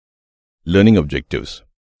Learning objectives.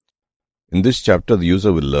 In this chapter, the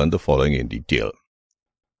user will learn the following in detail.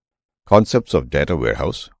 Concepts of data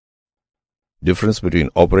warehouse, difference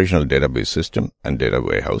between operational database system and data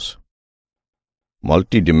warehouse,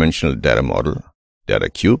 multi-dimensional data model, data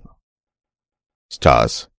cube,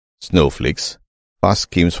 stars, snowflakes, fast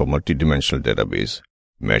schemes for multi-dimensional database,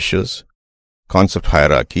 measures, concept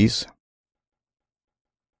hierarchies,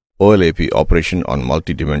 OLAP operation on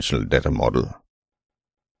multi-dimensional data model,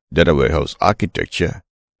 data warehouse architecture,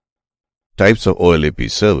 types of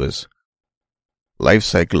OLAP servers, life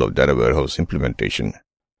cycle of data warehouse implementation,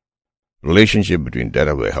 relationship between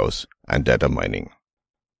data warehouse and data mining.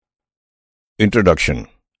 Introduction.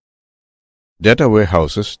 Data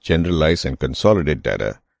warehouses generalize and consolidate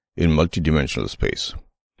data in multidimensional space.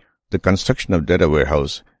 The construction of data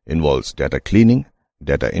warehouse involves data cleaning,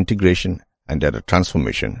 data integration, and data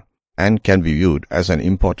transformation, and can be viewed as an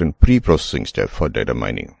important pre-processing step for data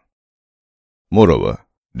mining. Moreover,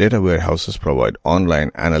 data warehouses provide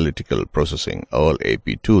online analytical processing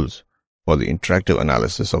OLAP tools for the interactive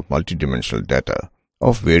analysis of multidimensional data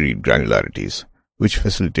of varied granularities, which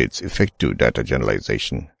facilitates effective data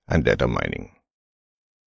generalization and data mining.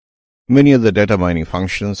 Many of the data mining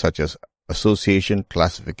functions such as association,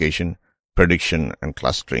 classification, prediction, and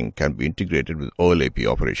clustering can be integrated with OLAP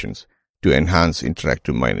operations to enhance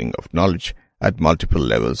interactive mining of knowledge at multiple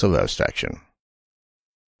levels of abstraction.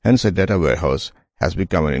 Hence, a data warehouse has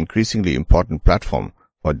become an increasingly important platform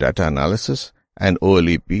for data analysis and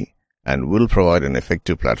OLAP and will provide an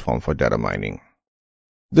effective platform for data mining.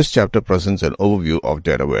 This chapter presents an overview of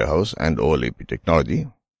data warehouse and OLAP technology.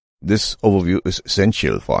 This overview is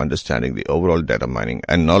essential for understanding the overall data mining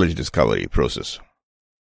and knowledge discovery process.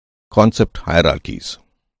 Concept hierarchies.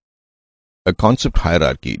 A concept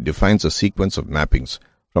hierarchy defines a sequence of mappings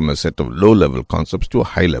from a set of low-level concepts to a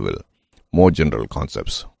high-level, more general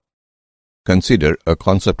concepts. Consider a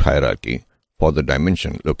concept hierarchy for the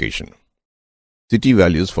dimension location. City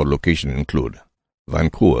values for location include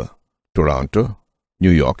Vancouver, Toronto, New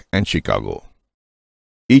York, and Chicago.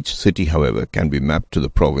 Each city, however, can be mapped to the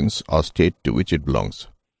province or state to which it belongs.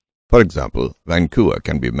 For example, Vancouver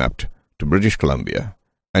can be mapped to British Columbia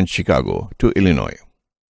and Chicago to Illinois.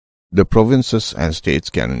 The provinces and states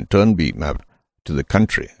can in turn be mapped to the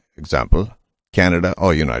country, example, Canada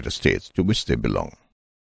or United States, to which they belong.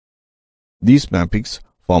 These mappings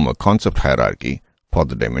form a concept hierarchy for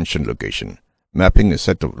the dimension location, mapping a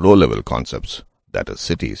set of low-level concepts, that is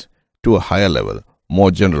cities, to a higher level, more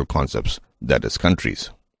general concepts, that is countries.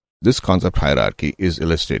 This concept hierarchy is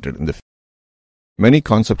illustrated in the figure. Many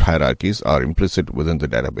concept hierarchies are implicit within the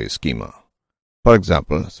database schema. For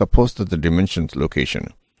example, suppose that the dimensions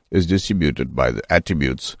location is distributed by the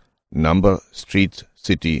attributes number, street,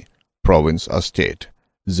 city, province or state,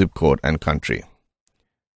 zip code and country.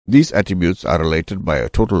 These attributes are related by a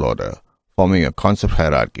total order, forming a concept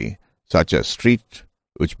hierarchy such as street,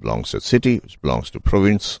 which belongs to city, which belongs to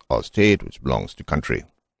province, or state, which belongs to country.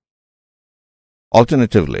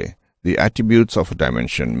 Alternatively, the attributes of a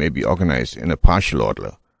dimension may be organized in a partial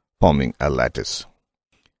order, forming a lattice.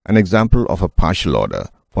 An example of a partial order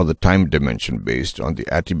for the time dimension based on the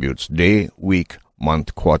attributes day, week,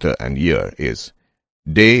 month, quarter, and year is: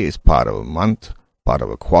 day is part of a month, part of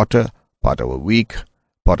a quarter, part of a week,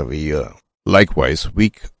 part of a year. Likewise,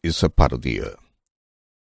 week is a part of the year.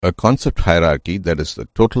 A concept hierarchy that is the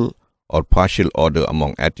total or partial order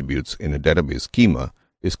among attributes in a database schema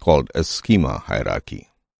is called a schema hierarchy.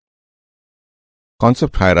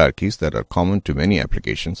 Concept hierarchies that are common to many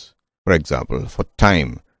applications, for example, for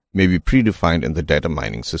time, may be predefined in the data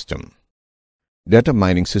mining system. Data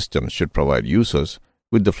mining systems should provide users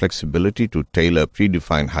with the flexibility to tailor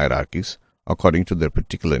predefined hierarchies according to their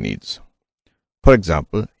particular needs. For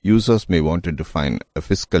example, users may want to define a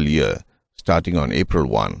fiscal year starting on April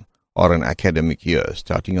 1 or an academic year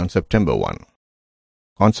starting on September 1.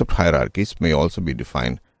 Concept hierarchies may also be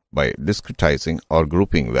defined by discretizing or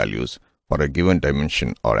grouping values for a given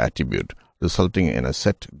dimension or attribute, resulting in a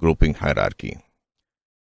set grouping hierarchy.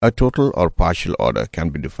 A total or partial order can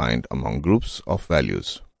be defined among groups of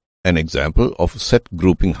values. An example of a set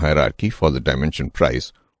grouping hierarchy for the dimension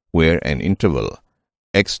price, where an interval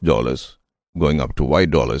X dollars going up to Y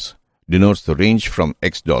dollars denotes the range from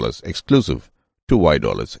X dollars exclusive to Y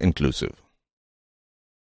dollars inclusive.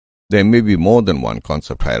 There may be more than one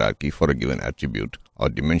concept hierarchy for a given attribute or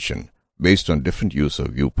dimension based on different user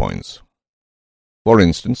viewpoints. For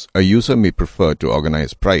instance, a user may prefer to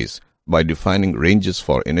organize price by defining ranges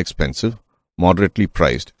for inexpensive, moderately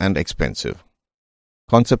priced, and expensive.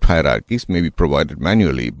 Concept hierarchies may be provided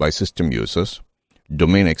manually by system users,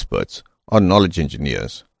 domain experts, or knowledge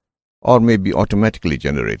engineers, or may be automatically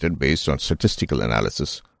generated based on statistical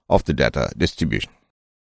analysis of the data distribution.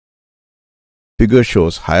 Figure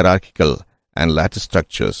shows hierarchical and lattice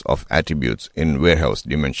structures of attributes in warehouse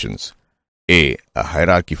dimensions. A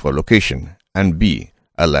hierarchy for location, and B,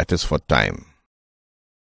 a lattice for time.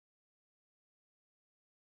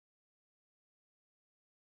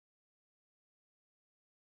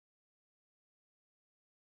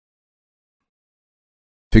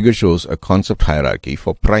 Figure shows a concept hierarchy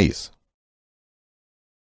for price.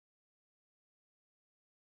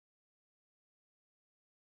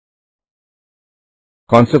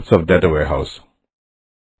 Concepts of data warehouse.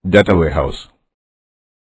 Data warehouse.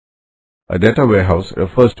 A data warehouse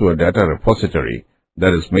refers to a data repository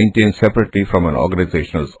that is maintained separately from an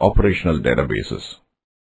organization's operational databases.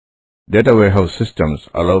 Data warehouse systems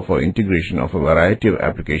allow for integration of a variety of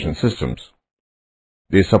application systems.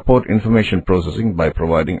 They support information processing by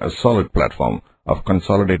providing a solid platform of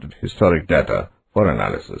consolidated historic data for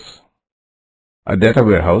analysis. A data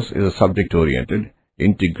warehouse is a subject-oriented,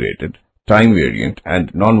 integrated, time-variant,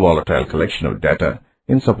 and non-volatile collection of data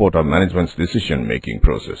in support of management's decision-making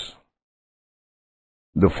process.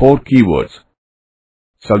 The four keywords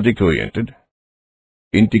subject-oriented,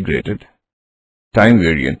 integrated,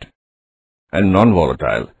 time-variant, and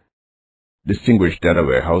non-volatile distinguish data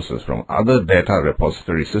warehouses from other data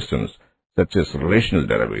repository systems such as relational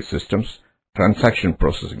database systems, transaction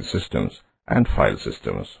processing systems, and file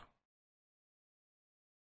systems.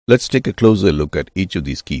 Let's take a closer look at each of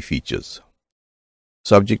these key features.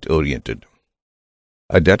 Subject-oriented.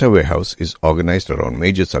 A data warehouse is organized around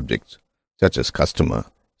major subjects such as customer,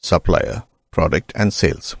 supplier, product, and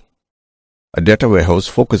sales. A data warehouse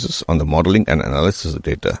focuses on the modeling and analysis of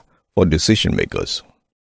data for decision makers.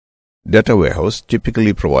 Data warehouse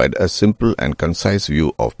typically provide a simple and concise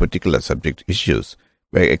view of particular subject issues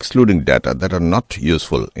by excluding data that are not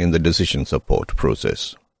useful in the decision support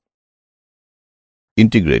process.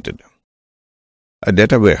 Integrated. A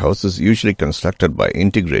data warehouse is usually constructed by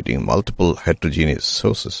integrating multiple heterogeneous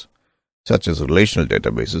sources, such as relational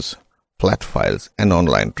databases, flat files, and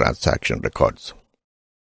online transaction records.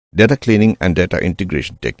 Data cleaning and data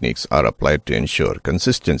integration techniques are applied to ensure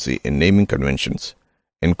consistency in naming conventions,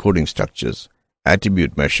 encoding structures,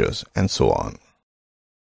 attribute measures, and so on.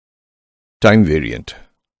 Time variant.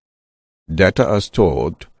 Data are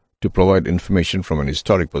stored to provide information from an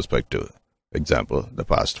historic perspective, example, the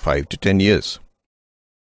past 5 to 10 years.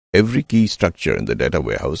 Every key structure in the data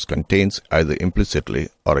warehouse contains either implicitly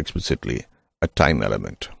or explicitly a time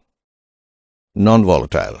element.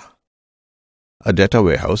 Non-volatile. A data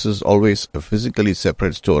warehouse is always a physically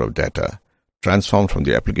separate store of data transformed from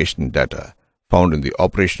the application data found in the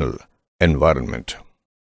operational environment.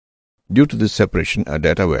 Due to this separation, a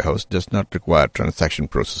data warehouse does not require transaction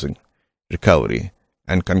processing, recovery,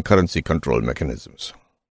 and concurrency control mechanisms.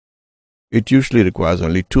 It usually requires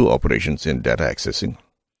only two operations in data accessing: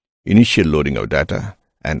 initial loading of data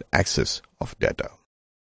and access of data.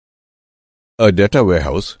 A data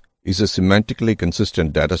warehouse is a semantically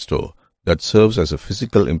consistent data store that serves as a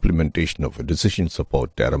physical implementation of a decision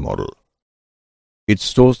support data model. It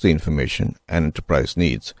stores the information an enterprise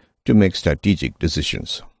needs to make strategic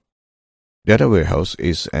decisions. Data warehouse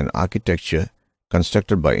is an architecture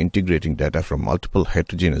constructed by integrating data from multiple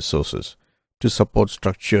heterogeneous sources to support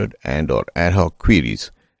structured and/or ad hoc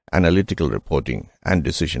queries, analytical reporting, and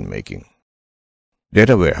decision-making.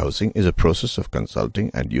 Data warehousing is a process of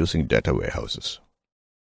consulting and using data warehouses.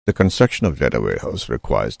 The construction of data warehouse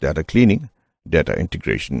requires data cleaning, data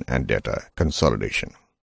integration, and data consolidation.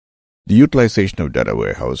 The utilization of data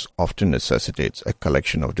warehouse often necessitates a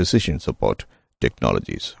collection of decision support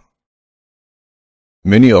technologies.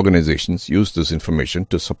 Many organizations use this information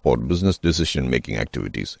to support business decision-making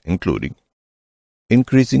activities, including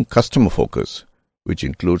increasing customer focus, which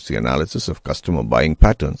includes the analysis of customer buying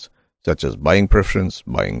patterns such as buying preference,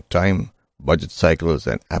 buying time, budget cycles,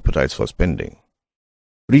 and appetites for spending.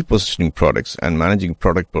 Repositioning products and managing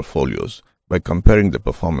product portfolios by comparing the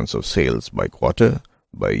performance of sales by quarter,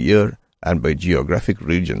 by year, and by geographic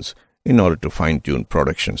regions in order to fine-tune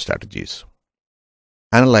production strategies.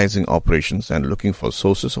 Analyzing operations and looking for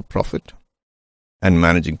sources of profit. And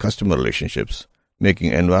managing customer relationships,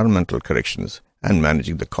 making environmental corrections, and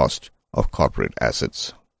managing the cost of corporate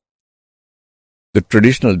assets. The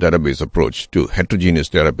traditional database approach to heterogeneous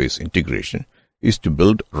database integration is to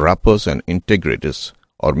build wrappers and integrators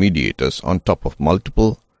or mediators on top of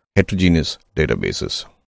multiple heterogeneous databases.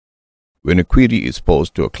 When a query is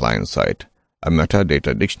posed to a client site, a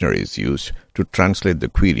metadata dictionary is used to translate the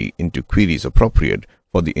query into queries appropriate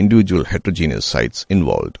for the individual heterogeneous sites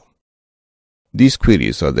involved. These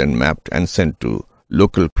queries are then mapped and sent to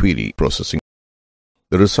local query processing.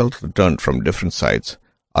 The results returned from different sites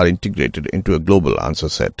are integrated into a global answer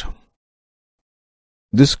set.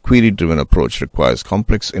 This query-driven approach requires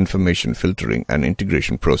complex information filtering and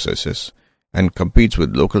integration processes and competes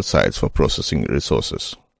with local sites for processing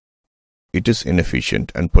resources. It is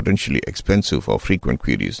inefficient and potentially expensive for frequent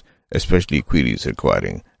queries, especially queries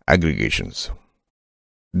requiring aggregations.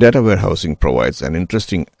 Data warehousing provides an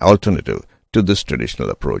interesting alternative to this traditional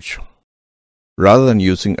approach. Rather than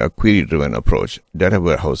using a query-driven approach, data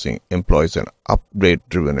warehousing employs an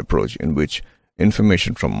upgrade-driven approach in which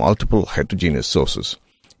information from multiple heterogeneous sources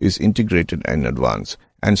is integrated in advance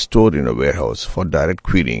and stored in a warehouse for direct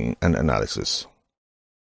querying and analysis.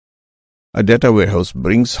 A data warehouse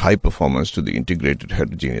brings high performance to the integrated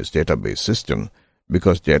heterogeneous database system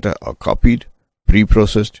because data are copied,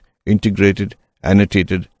 pre-processed, integrated,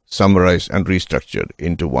 annotated, summarized, and restructured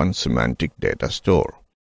into one semantic data store.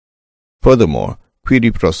 Furthermore,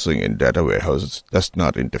 query processing in data warehouses does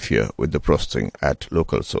not interfere with the processing at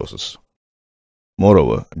local sources.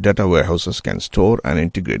 Moreover, data warehouses can store and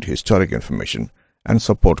integrate historic information and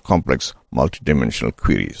support complex multidimensional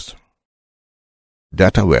queries.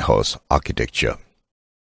 Data warehouse architecture.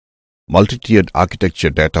 Multi-tiered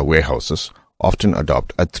architecture data warehouses often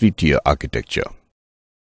adopt a three-tier architecture.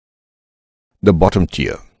 The bottom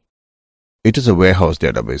tier. It is a warehouse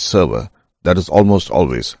database server that is almost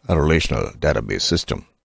always a relational database system.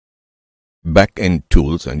 Back-end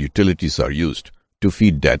tools and utilities are used to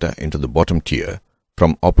feed data into the bottom tier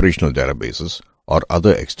from operational databases or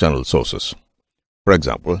other external sources. For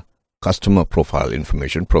example, customer profile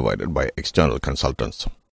information provided by external consultants.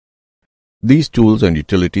 These tools and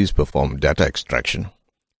utilities perform data extraction,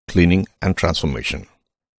 cleaning, and transformation.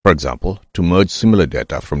 For example, to merge similar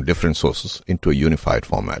data from different sources into a unified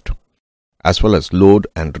format, as well as load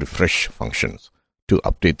and refresh functions to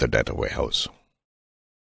update the data warehouse.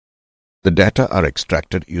 The data are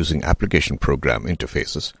extracted using application program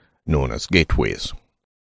interfaces known as gateways.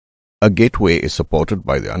 A gateway is supported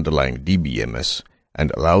by the underlying DBMS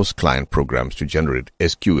and allows client programs to generate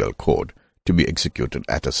SQL code to be executed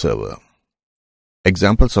at a server.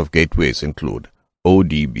 Examples of gateways include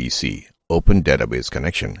ODBC, Open Database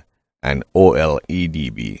Connection, and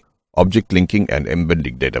OLEDB, Object Linking and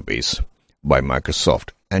Embedding Database, by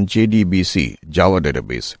Microsoft, and JDBC, Java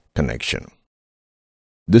Database Connection.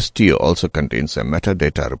 This tier also contains a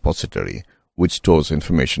metadata repository which stores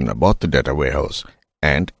information about the data warehouse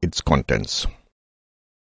and its contents.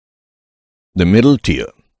 The middle tier.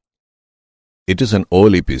 It is an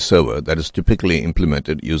OLAP server that is typically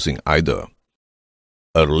implemented using either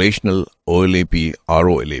a relational OLAP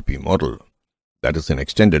ROLAP model, that is an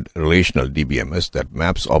extended relational DBMS that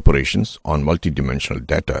maps operations on multidimensional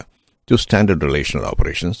data to standard relational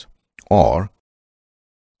operations, or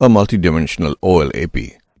a multidimensional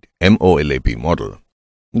OLAP, MOLAP model,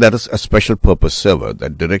 that is a special purpose server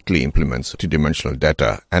that directly implements multidimensional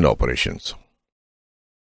data and operations.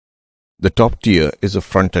 The top tier is a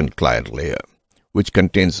front-end client layer, which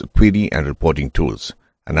contains query and reporting tools,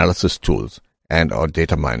 analysis tools, and or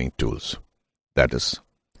data mining tools, that is,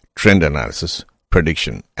 trend analysis,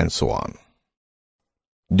 prediction, and so on.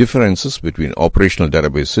 Differences between operational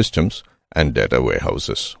database systems and data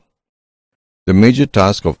warehouses. The major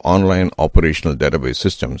task of online operational database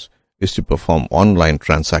systems is to perform online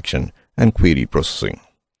transaction and query processing.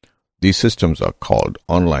 These systems are called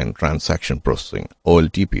online transaction processing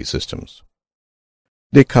 (OLTP) systems.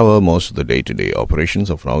 They cover most of the day-to-day operations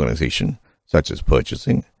of an organization, such as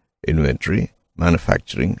purchasing, inventory,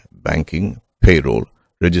 manufacturing, banking, payroll,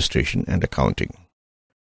 registration, and accounting.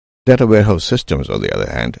 Data warehouse systems, on the other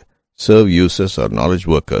hand, serve users or knowledge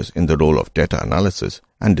workers in the role of data analysis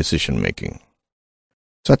and decision-making.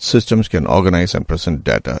 Such systems can organize and present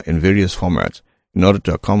data in various formats in order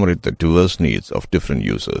to accommodate the diverse needs of different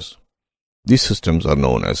users. These systems are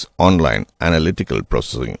known as Online Analytical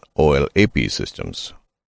Processing (OLAP) systems.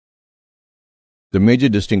 The major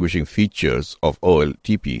distinguishing features of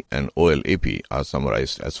OLTP and OLAP are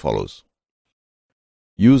summarized as follows.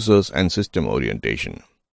 Users and system orientation.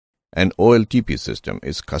 An OLTP system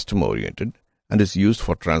is customer-oriented and is used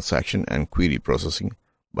for transaction and query processing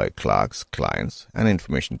by clerks, clients, and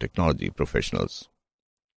information technology professionals.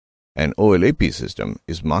 An OLAP system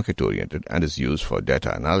is market-oriented and is used for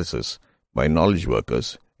data analysis by knowledge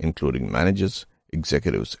workers, including managers,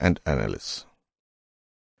 executives, and analysts.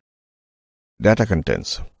 Data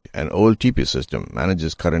contents. An OLTP system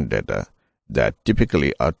manages current data that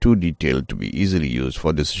typically are too detailed to be easily used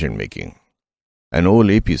for decision-making. An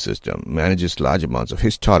OLAP system manages large amounts of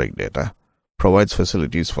historic data, provides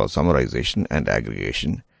facilities for summarization and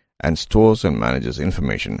aggregation, and stores and manages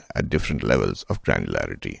information at different levels of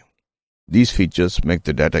granularity. These features make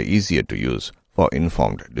the data easier to use for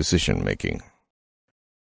informed decision-making.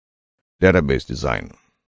 Database design.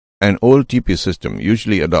 An OLTP system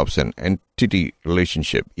usually adopts an entity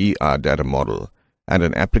relationship ER data model and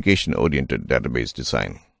an application-oriented database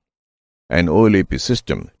design. An OLAP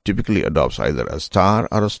system typically adopts either a star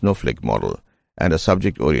or a snowflake model and a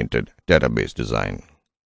subject-oriented database design.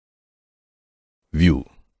 View.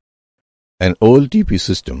 An OLTP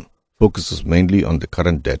system focuses mainly on the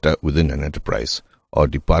current data within an enterprise or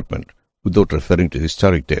department without referring to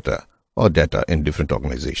historic data or data in different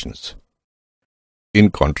organizations. In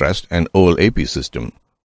contrast, an OLAP system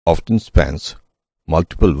often spans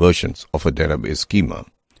multiple versions of a database schema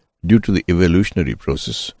due to the evolutionary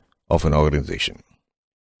process of an organization.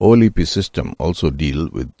 OLAP systems also deal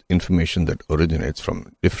with information that originates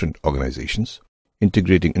from different organizations,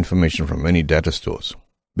 integrating information from many data stores.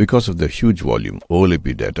 Because of their huge volume,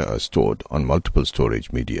 OLAP data are stored on multiple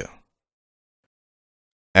storage media.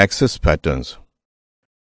 Access patterns.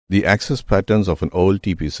 The access patterns of an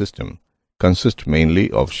OLTP system consist mainly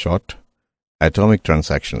of short, atomic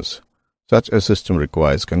transactions. Such a system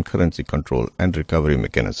requires concurrency control and recovery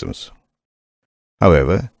mechanisms.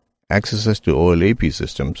 However, accesses to OLAP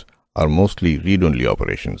systems are mostly read-only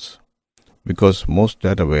operations, because most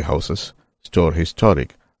data warehouses store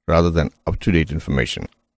historic rather than up-to-date information,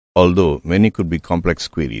 although many could be complex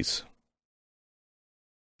queries.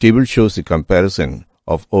 Table shows the comparison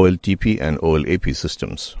of OLTP and OLAP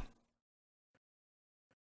systems.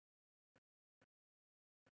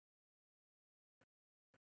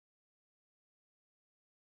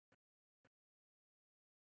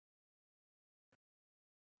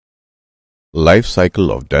 Life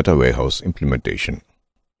cycle of data warehouse implementation.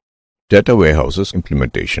 Data warehouses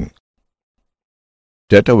implementation.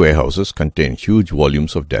 Data warehouses contain huge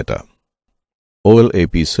volumes of data.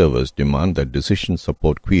 OLAP servers demand that decision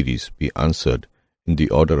support queries be answered in the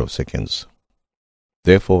order of seconds.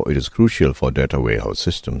 Therefore, it is crucial for data warehouse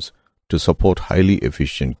systems to support highly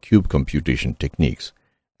efficient cube computation techniques,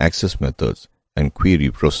 access methods, and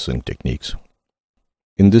query processing techniques.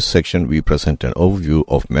 In this section, we present an overview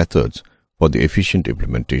of methods for the efficient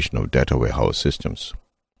implementation of data warehouse systems.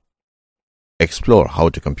 Explore how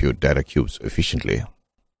to compute data cubes efficiently,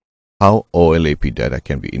 how OLAP data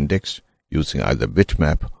can be indexed using either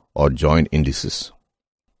bitmap or join indices,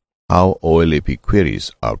 how OLAP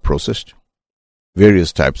queries are processed,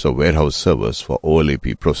 various types of warehouse servers for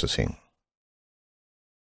OLAP processing,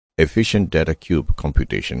 efficient data cube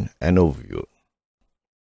computation and overview.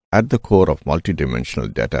 At the core of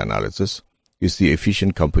multidimensional data analysis is the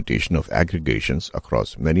efficient computation of aggregations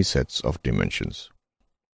across many sets of dimensions.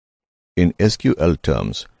 In SQL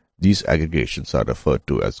terms, these aggregations are referred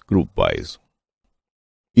to as group bys.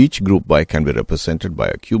 Each group by can be represented by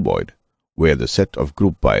a cuboid, where the set of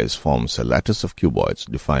group bys forms a lattice of cuboids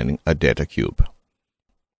defining a data cube.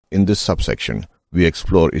 In this subsection, we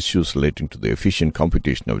explore issues relating to the efficient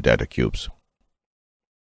computation of data cubes,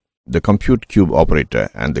 the compute cube operator,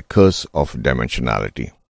 and the curse of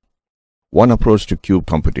dimensionality. One approach to cube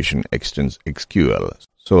computation extends SQL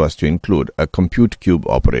so as to include a compute cube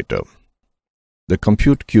operator. The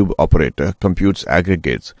compute cube operator computes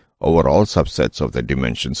aggregates over all subsets of the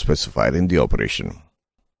dimensions specified in the operation.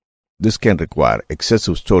 This can require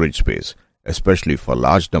excessive storage space, especially for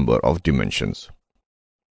large number of dimensions.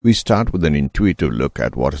 We start with an intuitive look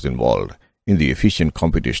at what is involved in the efficient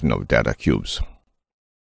computation of data cubes.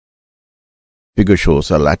 Figure shows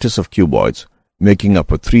a lattice of cuboids making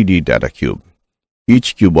up a 3D data cube.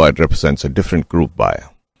 Each cuboid represents a different group by.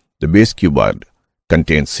 The base cuboid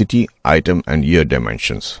contains city, item, and year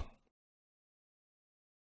dimensions.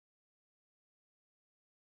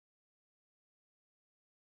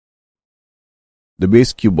 The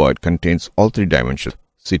base cuboid contains all three dimensions,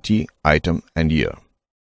 city, item, and year.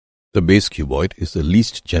 The base cuboid is the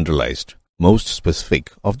least generalized, most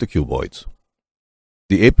specific of the cuboids.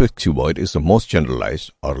 The apex cuboid is the most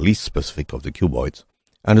generalized or least specific of the cuboids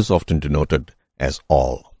and is often denoted as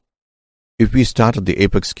all. If we start at the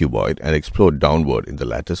apex cuboid and explore downward in the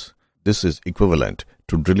lattice, this is equivalent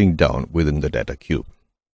to drilling down within the data cube.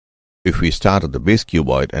 If we start at the base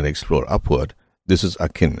cuboid and explore upward, this is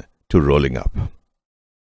akin to rolling up.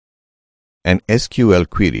 An SQL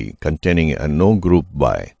query containing a no group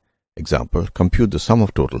by, example, compute the sum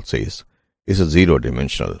of total sales, is a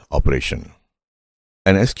zero-dimensional operation.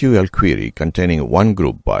 An SQL query containing one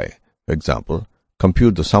group by, for example,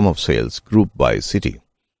 compute the sum of sales group by city,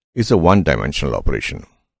 is a one-dimensional operation.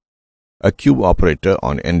 A cube operator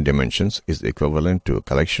on n dimensions is equivalent to a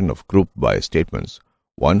collection of group by statements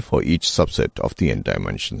one for each subset of the n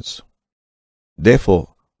dimensions.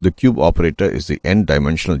 Therefore, the cube operator is the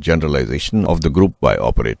n-dimensional generalization of the group by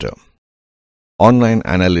operator. Online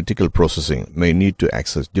analytical processing may need to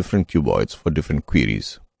access different cuboids for different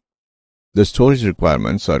queries. The storage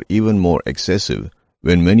requirements are even more excessive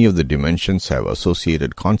when many of the dimensions have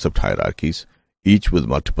associated concept hierarchies, each with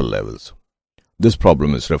multiple levels. This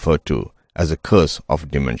problem is referred to as a curse of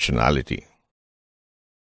dimensionality.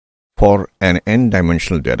 For an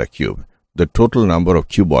n-dimensional data cube, the total number of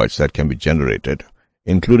cuboids that can be generated,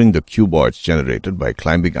 including the cuboids generated by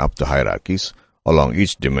climbing up the hierarchies along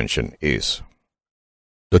each dimension, is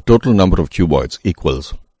the total number of cuboids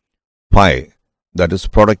equals pi, that is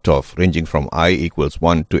product of ranging from I equals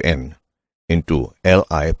 1 to n, into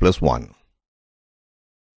Li plus 1,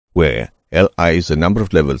 where Li is the number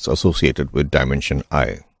of levels associated with dimension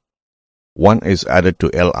I. 1 is added to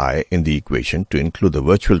Li in the equation to include the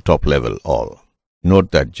virtual top level all.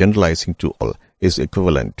 Note that generalizing to all is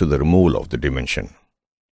equivalent to the removal of the dimension.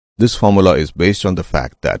 This formula is based on the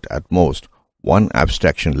fact that at most one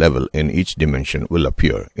abstraction level in each dimension will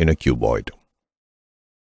appear in a cuboid.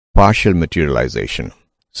 Partial materialization,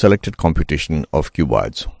 selected computation of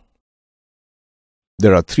cuboids.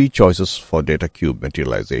 There are three choices for data cube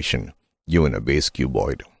materialization given a base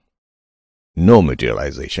cuboid. No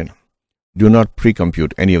materialization. Do not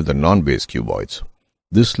pre-compute any of the non-base cuboids.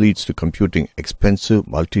 This leads to computing expensive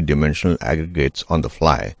multi-dimensional aggregates on the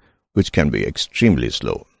fly, which can be extremely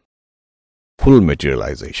slow. Full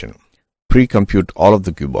materialization. Pre-compute all of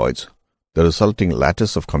the cuboids. The resulting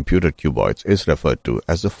lattice of computed cuboids is referred to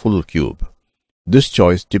as the full cube. This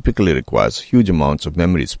choice typically requires huge amounts of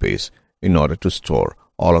memory space in order to store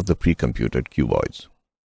all of the pre-computed cuboids.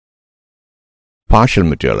 Partial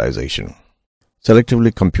materialization.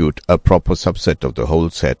 Selectively compute a proper subset of the whole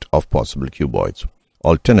set of possible cuboids.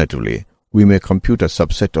 Alternatively, we may compute a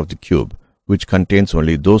subset of the cube which contains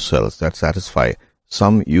only those cells that satisfy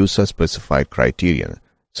some user-specified criterion,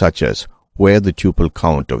 such as where the tuple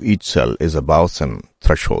count of each cell is above some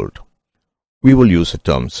threshold. We will use the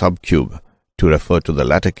term subcube to refer to the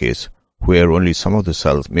latter case, where only some of the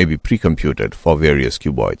cells may be pre-computed for various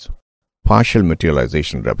cuboids. Partial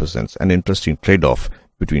materialization represents an interesting trade-off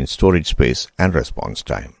between storage space and response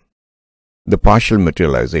time. The partial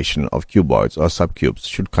materialization of cuboids or subcubes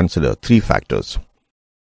should consider three factors.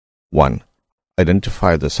 1.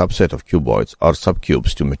 Identify the subset of cuboids or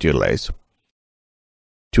subcubes to materialize.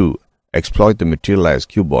 2. Exploit the materialized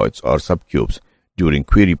cuboids or subcubes during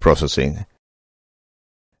query processing.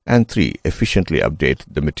 And 3. Efficiently update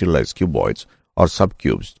the materialized cuboids or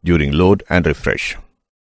subcubes during load and refresh.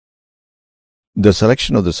 The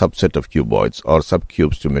selection of the subset of cuboids or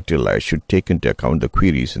subcubes to materialize should take into account the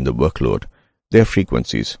queries in the workload, their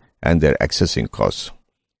frequencies, and their accessing costs.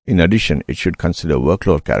 In addition, it should consider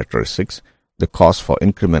workload characteristics, the cost for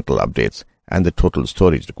incremental updates, and the total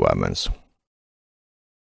storage requirements.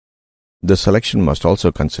 The selection must also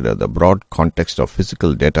consider the broad context of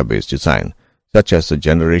physical database design, such as the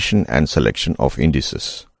generation and selection of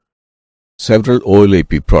indices. Several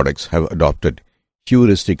OLAP products have adopted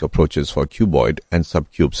heuristic approaches for cuboid and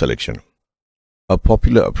subcube selection. A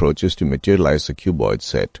popular approach is to materialize the cuboid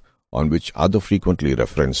set on which other frequently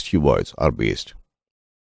referenced cuboids are based.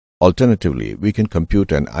 Alternatively, we can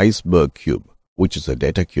compute an iceberg cube, which is a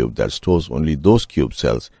data cube that stores only those cube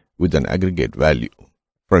cells with an aggregate value,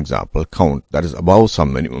 for example, count that is above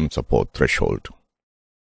some minimum support threshold.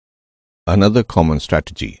 Another common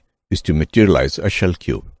strategy is to materialize a shell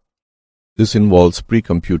cube. This involves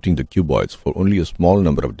pre-computing the cuboids for only a small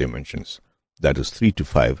number of dimensions, that is 3 to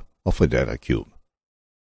 5 of a data cube.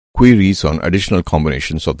 Queries on additional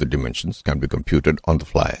combinations of the dimensions can be computed on the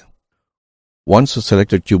fly. Once the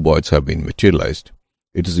selected cuboids have been materialized,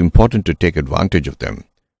 it is important to take advantage of them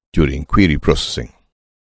during query processing.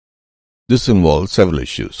 This involves several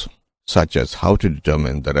issues, such as how to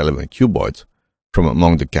determine the relevant cuboids from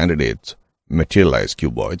among the candidates' materialized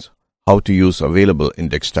cuboids, how to use available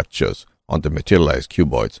index structures on the materialized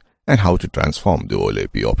cuboids, and how to transform the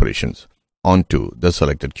OLAP operations onto the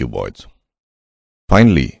selected cuboids.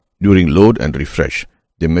 Finally, during load and refresh,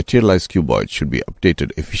 the materialized cuboids should be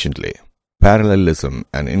updated efficiently. Parallelism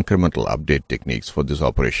and incremental update techniques for this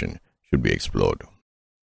operation should be explored.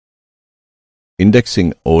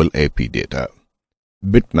 Indexing OLAP data,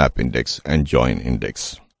 bitmap index and join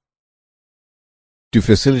index. To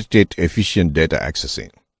facilitate efficient data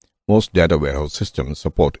accessing, most data warehouse systems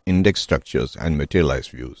support index structures and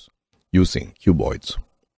materialized views using cuboids.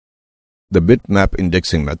 The bitmap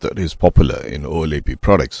indexing method is popular in OLAP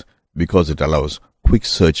products because it allows quick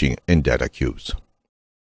searching in data cubes.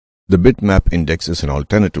 The bitmap index is an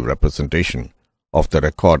alternative representation of the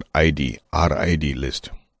record ID RID list.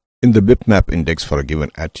 In the bitmap index for a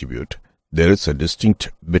given attribute, there is a distinct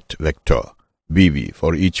bit vector BV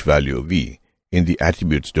for each value V in the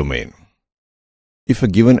attribute's domain. If a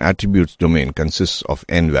given attribute's domain consists of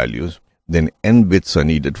n values, then n bits are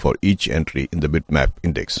needed for each entry in the bitmap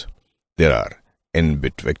index. There are n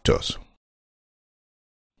bit vectors.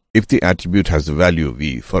 If the attribute has the value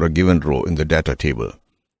V for a given row in the data table,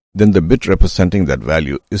 then the bit representing that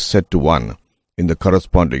value is set to 1 in the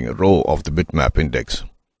corresponding row of the bitmap index.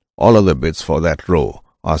 All other bits for that row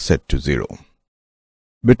are set to 0.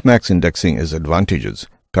 Bitmax indexing is advantageous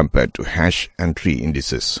compared to hash and tree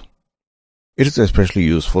indices. It is especially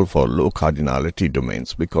useful for low cardinality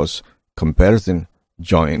domains because comparison,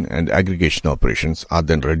 join, and aggregation operations are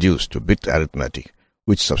then reduced to bit arithmetic,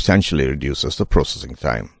 which substantially reduces the processing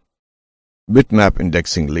time. Bitmap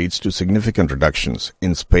indexing leads to significant reductions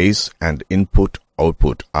in space and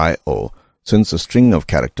input-output I/O since a string of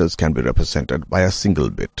characters can be represented by a single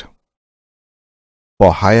bit.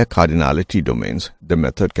 For higher cardinality domains, the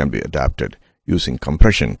method can be adapted using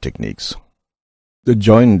compression techniques. The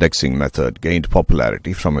join indexing method gained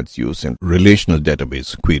popularity from its use in relational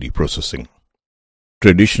database query processing.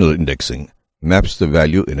 Traditional indexing maps the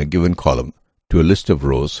value in a given column to a list of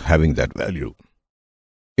rows having that value.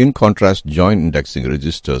 In contrast, join indexing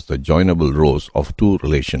registers the joinable rows of two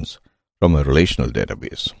relations from a relational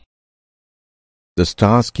database. The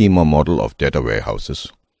star schema model of data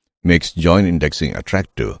warehouses makes join indexing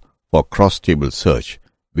attractive for cross-table search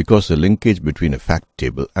because the linkage between a fact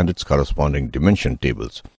table and its corresponding dimension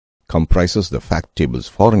tables comprises the fact table's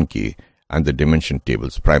foreign key and the dimension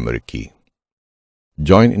table's primary key.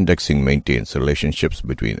 Join indexing maintains relationships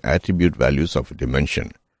between attribute values of a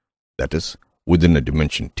dimension, that is, within a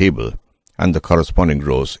dimension table, and the corresponding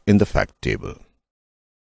rows in the fact table.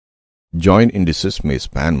 Join indices may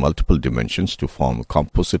span multiple dimensions to form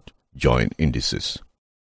composite join indices.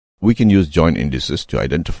 We can use join indices to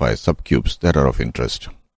identify subcubes that are of interest.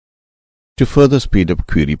 To further speed up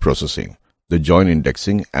query processing, the join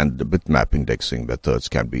indexing and the bitmap indexing methods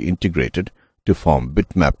can be integrated to form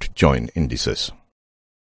bitmapped join indices.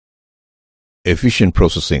 Efficient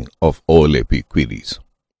processing of OLAP queries.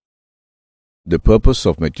 The purpose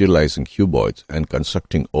of materializing cuboids and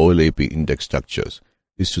constructing OLAP index structures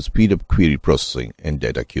is to speed up query processing in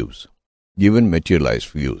data cubes. Given materialized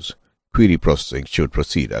views, query processing should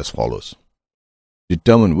proceed as follows.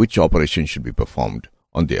 Determine which operation should be performed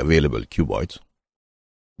on the available cuboids.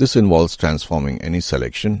 This involves transforming any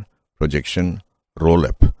selection, projection,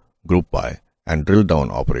 roll-up, group by, and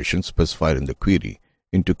drill-down operations specified in the query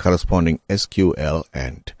into corresponding SQL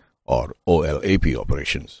and or OLAP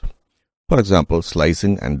operations. For example,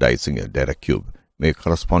 slicing and dicing a data cube may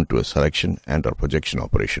correspond to a selection and or projection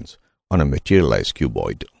operations on a materialized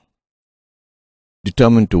cuboid.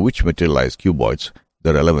 Determine to which materialized cuboids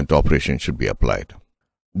the relevant operation should be applied.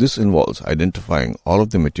 This involves identifying all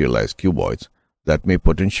of the materialized cuboids that may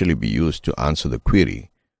potentially be used to answer the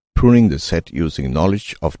query, pruning the set using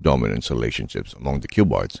knowledge of dominance relationships among the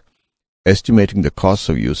cuboids, estimating the costs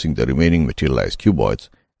of using the remaining materialized cuboids,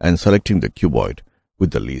 and selecting the cuboid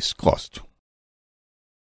with the least cost.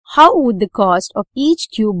 How would the cost of each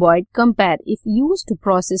cuboid compare if used to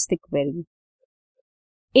process the query?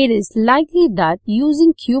 It is likely that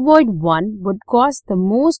using cuboid 1 would cost the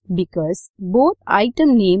most because both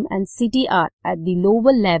item name and city are at the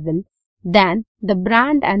lower level than the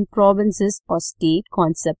brand and provinces or state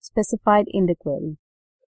concept specified in the query.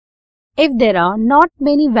 If there are not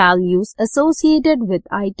many values associated with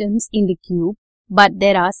items in the cube, but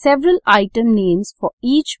there are several item names for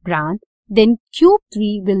each brand, then cube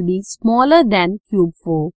 3 will be smaller than cube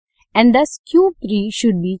 4, and thus cube 3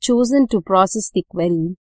 should be chosen to process the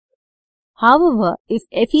query. However, if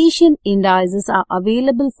efficient indices are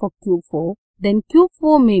available for cube 4, then cube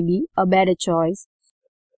 4 may be a better choice.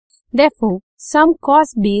 Therefore, some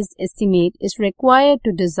cost-based estimate is required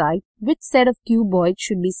to decide which set of cuboids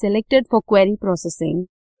should be selected for query processing.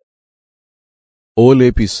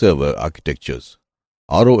 OLAP server architectures.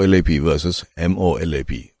 ROLAP versus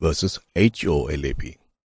MOLAP versus HOLAP.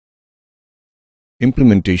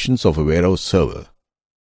 Implementations of a warehouse server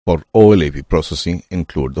for OLAP processing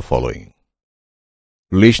include the following.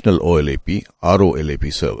 Relational OLAP,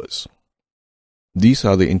 ROLAP servers. These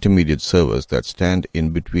are the intermediate servers that stand in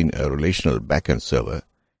between a relational backend server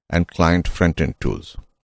and client front-end tools.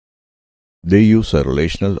 They use a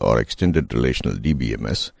relational or extended relational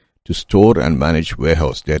DBMS to store and manage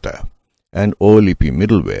warehouse data and OLAP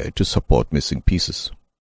middleware to support missing pieces.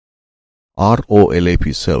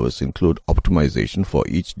 ROLAP servers include optimization for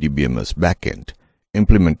each DBMS backend,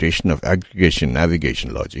 implementation of aggregation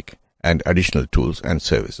navigation logic, and additional tools and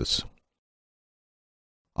services.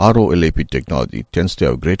 ROLAP technology tends to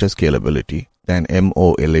have greater scalability than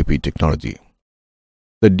MOLAP technology.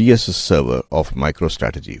 The DSS server of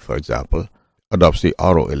MicroStrategy, for example, adopts the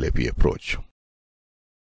ROLAP approach.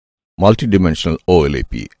 Multidimensional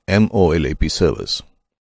OLAP, MOLAP servers.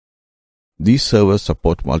 These servers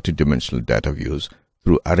support multidimensional data views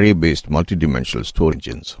through array-based multidimensional store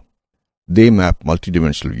engines. They map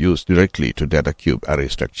multidimensional views directly to data cube array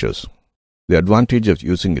structures. The advantage of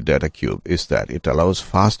using a data cube is that it allows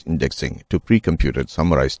fast indexing to pre-computed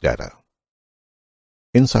summarized data.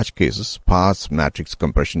 In such cases, sparse matrix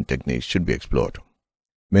compression techniques should be explored.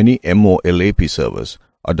 Many MOLAP servers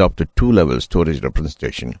adopt a two-level storage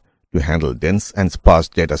representation to handle dense and sparse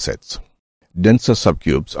data sets. Denser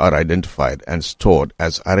subcubes are identified and stored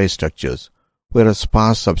as array structures, whereas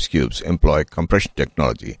sparse subcubes employ compression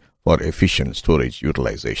technology for efficient storage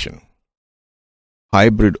utilization.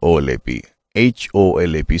 Hybrid OLAP,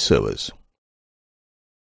 HOLAP servers.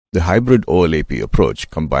 The hybrid OLAP approach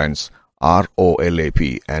combines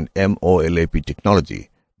ROLAP and MOLAP technology,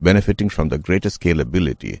 benefiting from the greater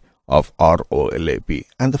scalability of ROLAP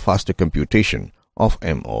and the faster computation of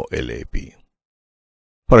MOLAP.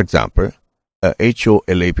 For example, a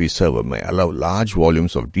HOLAP server may allow large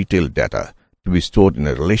volumes of detailed data to be stored in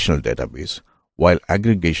a relational database, while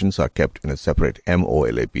aggregations are kept in a separate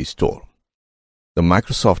MOLAP store. The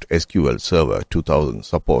Microsoft SQL Server 2000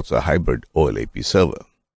 supports a hybrid OLAP server.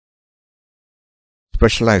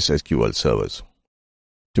 Specialized SQL servers.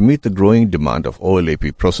 To meet the growing demand of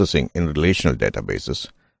OLAP processing in relational databases,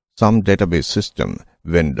 some database system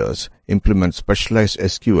vendors implement specialized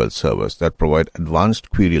SQL servers that provide advanced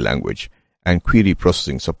query language and query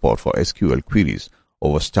processing support for SQL queries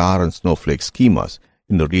over star and snowflake schemas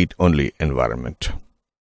in the read-only environment.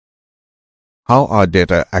 How are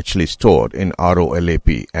data actually stored in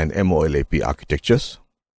ROLAP and MOLAP architectures?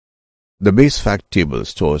 The base fact table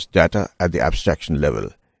stores data at the abstraction level,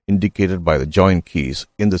 indicated by the join keys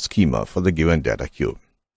in the schema for the given data cube.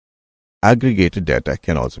 Aggregated data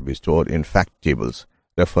can also be stored in fact tables,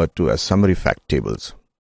 referred to as summary fact tables.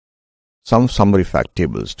 Some summary fact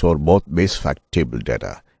tables store both base fact table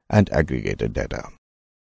data and aggregated data.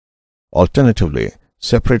 Alternatively,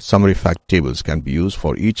 separate summary fact tables can be used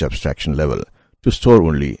for each abstraction level to store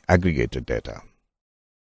only aggregated data.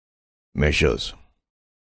 Measures.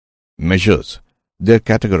 Measures, their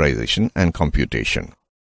categorization and computation.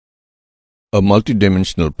 A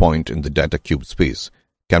multidimensional point in the data cube space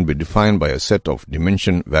can be defined by a set of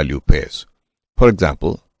dimension-value pairs. For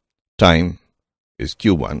example, time is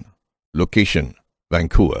Q1, location,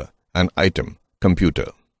 Vancouver, and item, computer.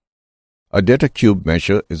 A data cube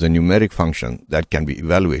measure is a numeric function that can be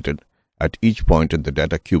evaluated at each point in the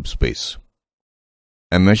data cube space.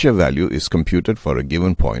 A measure value is computed for a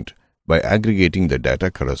given point by aggregating the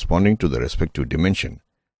data corresponding to the respective dimension,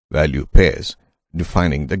 value pairs,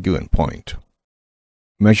 defining the given point.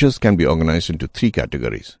 Measures can be organized into three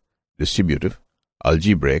categories: distributive,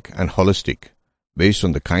 algebraic, and holistic, based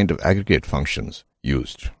on the kind of aggregate functions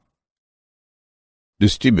used.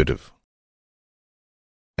 Distributive.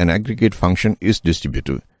 An aggregate function is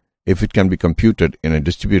distributive if it can be computed in a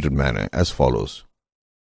distributed manner as follows.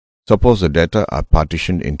 Suppose the data are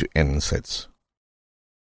partitioned into n sets.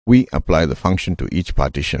 We apply the function to each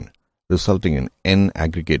partition, resulting in n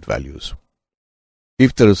aggregate values.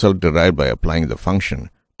 If the result derived by applying the function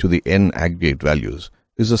to the n aggregate values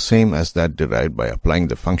is the same as that derived by applying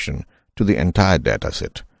the function to the entire data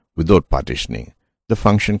set without partitioning, the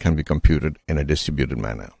function can be computed in a distributed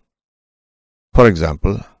manner. For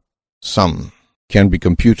example, sum can be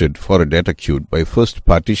computed for a data cube by first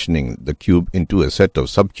partitioning the cube into a set of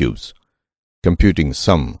subcubes, computing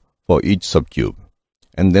sum for each subcube,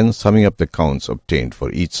 and then summing up the counts obtained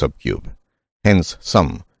for each subcube. Hence,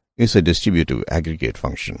 sum is a distributive aggregate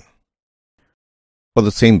function. For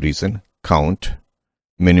the same reason, count,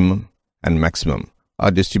 minimum, and maximum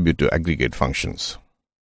are distributive aggregate functions.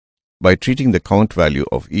 By treating the count value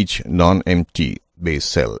of each non-empty base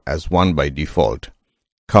cell as 1 by default,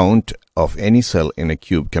 count of any cell in a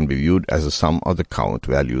cube can be viewed as the sum of the count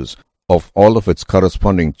values of all of its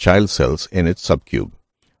corresponding child cells in its subcube.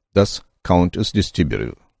 Thus, count is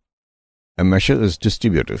distributive. A measure is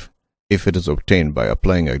distributive if it is obtained by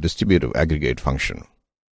applying a distributive aggregate function.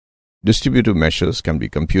 Distributive measures can be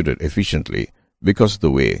computed efficiently because of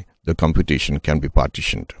the way the computation can be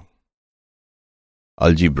partitioned.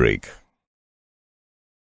 Algebraic.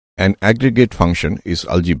 An aggregate function is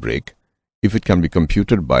algebraic if it can be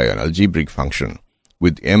computed by an algebraic function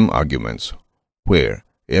with m arguments, where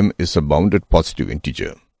m is a bounded positive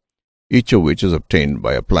integer, each of which is obtained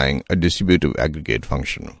by applying a distributive aggregate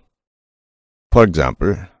function. For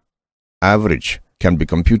example, average can be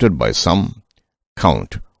computed by sum,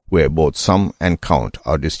 count, where both sum and count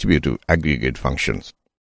are distributive aggregate functions.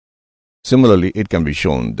 Similarly, it can be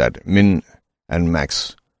shown that min and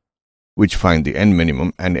max, which find the n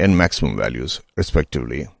minimum and n maximum values,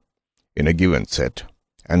 respectively, in a given set,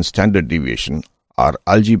 and standard deviation are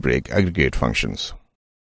algebraic aggregate functions.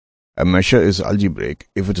 A measure is algebraic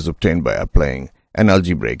if it is obtained by applying an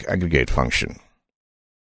algebraic aggregate function.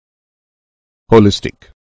 Holistic.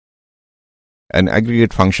 An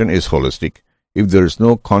aggregate function is holistic if there is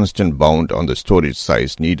no constant bound on the storage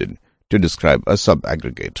size needed to describe a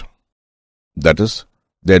subaggregate. That is,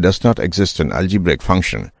 there does not exist an algebraic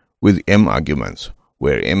function with m arguments,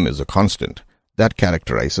 where m is a constant that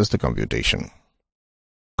characterizes the computation.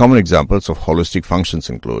 Common examples of holistic functions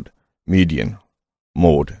include median,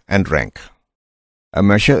 mode, and rank. A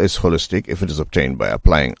measure is holistic if it is obtained by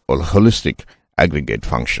applying a holistic aggregate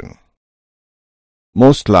function.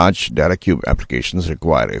 Most large data cube applications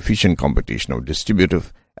require efficient computation of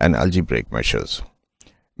distributive and algebraic measures.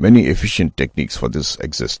 Many efficient techniques for this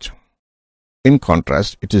exist. In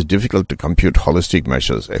contrast, it is difficult to compute holistic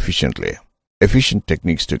measures efficiently. Efficient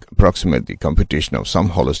techniques to approximate the computation of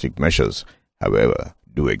some holistic measures, however,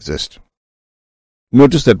 do exist.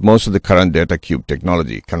 Notice that most of the current data cube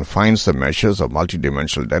technology confines the measures of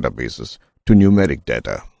multidimensional databases to numeric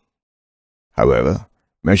data. However,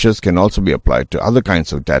 measures can also be applied to other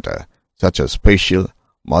kinds of data, such as spatial,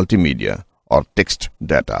 multimedia, or text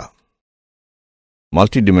data.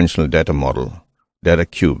 Multidimensional data model, data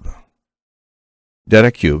cube.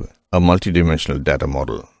 Data cube, a multidimensional data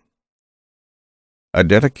model. A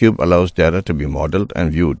data cube allows data to be modeled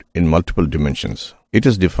and viewed in multiple dimensions. It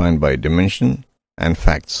is defined by dimension and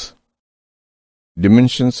facts.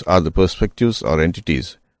 Dimensions are the perspectives or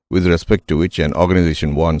entities with respect to which an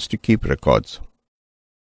organization wants to keep records.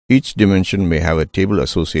 Each dimension may have a table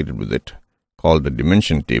associated with it, called the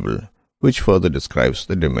dimension table, which further describes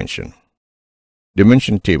the dimension.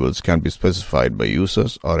 Dimension tables can be specified by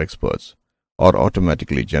users or experts, or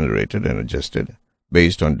automatically generated and adjusted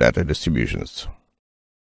based on data distributions.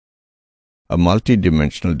 A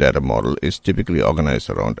multi-dimensional data model is typically organized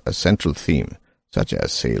around a central theme, such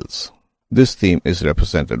as sales. This theme is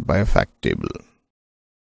represented by a fact table.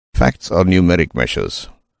 Facts are numeric measures.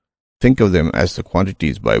 Think of them as the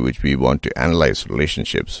quantities by which we want to analyze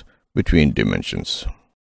relationships between dimensions.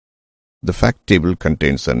 The fact table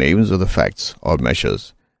contains the names of the facts or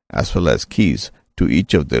measures, as well as keys to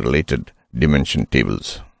each of the related dimension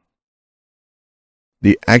tables.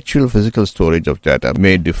 The actual physical storage of data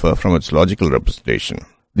may differ from its logical representation.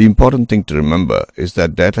 The important thing to remember is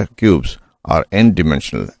that data cubes are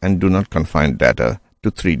n-dimensional and do not confine data to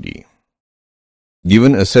 3D.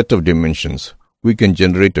 Given a set of dimensions, we can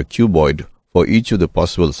generate a cuboid for each of the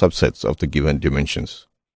possible subsets of the given dimensions.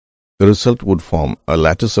 The result would form a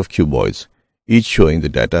lattice of cuboids, each showing the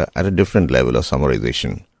data at a different level of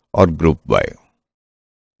summarization or grouped by.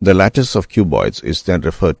 The lattice of cuboids is then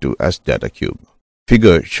referred to as data cube.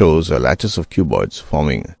 Figure shows a lattice of cuboids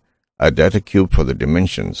forming a data cube for the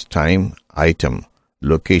dimensions time, item,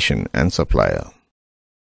 location, and supplier.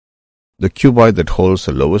 The cuboid that holds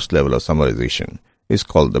the lowest level of summarization is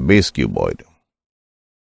called the base cuboid.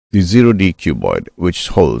 The 0D cuboid, which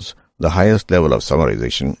holds the highest level of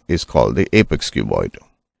summarization, is called the apex cuboid.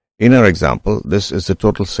 In our example, this is the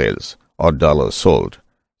total sales, or dollars sold,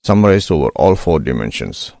 summarized over all 4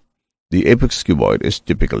 dimensions. The apex cuboid is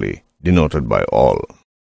typically denoted by all.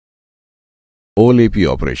 OLAP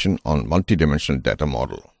operation on multidimensional data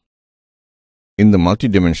model. In the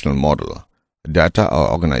multidimensional model, data are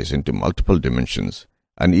organized into multiple dimensions,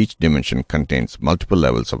 and each dimension contains multiple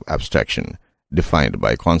levels of abstraction defined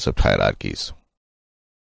by concept hierarchies.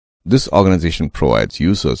 This organization provides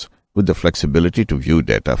users with the flexibility to view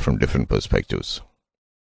data from different perspectives.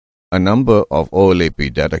 A number of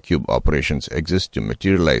OLAP data cube operations exist to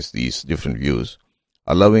materialize these different views,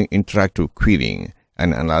 allowing interactive querying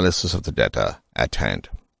and analysis of the data at hand.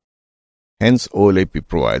 Hence, OLAP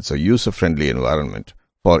provides a user-friendly environment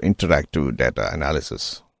for interactive data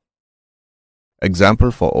analysis.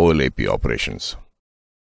 Example for OLAP operations.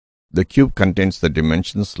 The cube contains the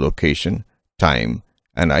dimensions location, time,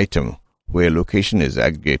 and item, where location is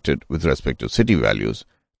aggregated with respect to city values,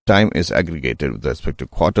 time is aggregated with respect to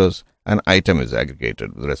quarters, and item is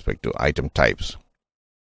aggregated with respect to item types.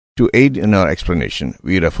 To aid in our explanation,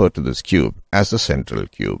 we refer to this cube as the central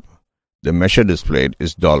cube. The measure displayed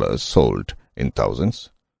is dollars sold in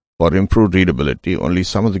thousands. For improved readability, only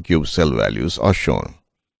some of the cube's cell values are shown.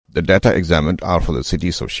 The data examined are for the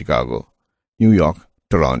cities of Chicago, New York,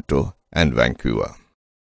 Toronto, and Vancouver.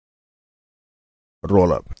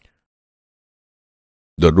 Roll-up.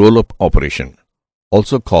 The roll-up operation,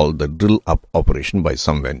 also called the drill-up operation by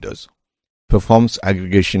some vendors, performs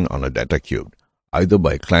aggregation on a data cube either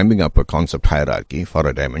by climbing up a concept hierarchy for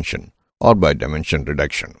a dimension or by dimension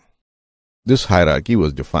reduction. This hierarchy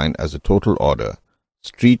was defined as a total order: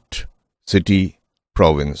 street, city,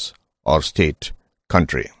 province, or state,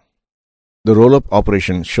 country. The roll-up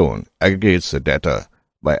operation shown aggregates the data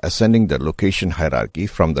by ascending the location hierarchy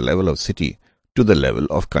from the level of city to the level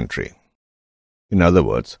of country. In other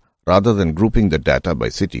words, rather than grouping the data by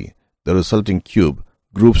city, the resulting cube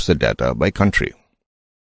groups the data by country.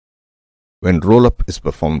 When roll-up is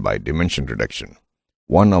performed by dimension reduction,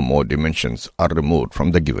 one or more dimensions are removed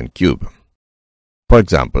from the given cube. For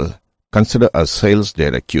example, consider a sales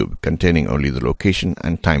data cube containing only the location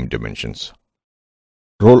and time dimensions.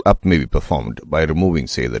 Roll-up may be performed by removing,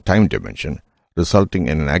 say, the time dimension, resulting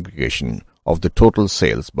in an aggregation of the total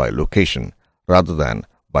sales by location rather than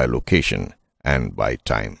by location and by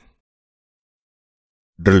time.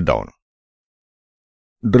 Drill down.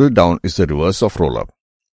 Drill down is the reverse of roll-up.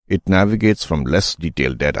 It navigates from less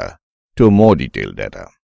detailed data to more detailed data.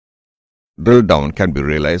 Drill down can be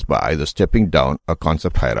realized by either stepping down a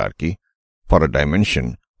concept hierarchy for a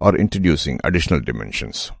dimension or introducing additional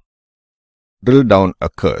dimensions. Drill down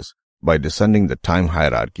occurs by descending the time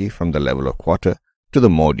hierarchy from the level of quarter to the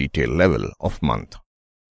more detailed level of month.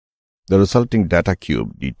 The resulting data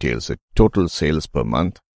cube details the total sales per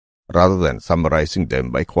month rather than summarizing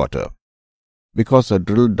them by quarter. Because a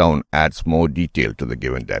drill down adds more detail to the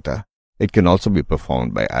given data, it can also be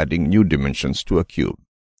performed by adding new dimensions to a cube.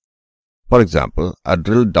 For example, a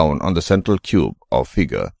drill down on the central cube or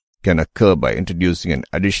figure can occur by introducing an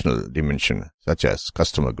additional dimension such as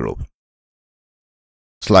customer group.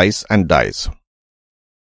 Slice and dice.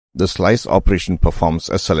 The slice operation performs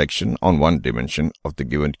a selection on one dimension of the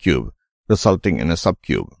given cube, resulting in a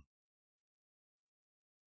subcube.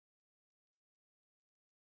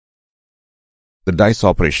 The dice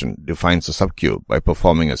operation defines a subcube by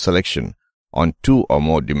performing a selection on two or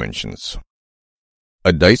more dimensions.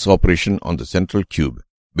 A dice operation on the central cube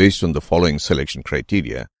based on the following selection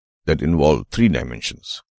criteria that involve three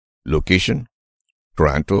dimensions: location,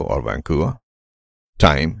 Toronto or Vancouver;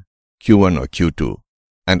 time, Q1 or Q2;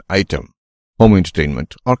 and item, home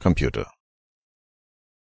entertainment or computer.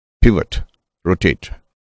 Pivot, rotate.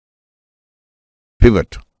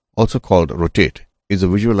 Pivot, also called rotate, is a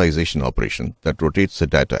visualization operation that rotates the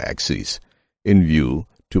data axis in view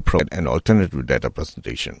to provide an alternative data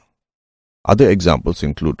presentation. Other examples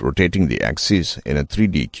include rotating the axis in a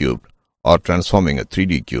 3D cube or transforming a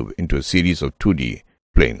 3D cube into a series of 2D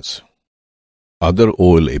planes. Other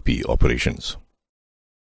OLAP operations.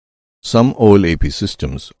 Some OLAP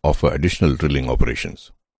systems offer additional drilling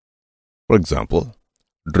operations. For example,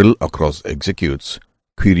 drill across executes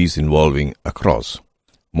queries involving across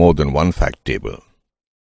more than one fact table.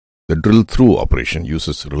 The drill through operation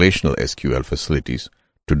uses relational SQL facilities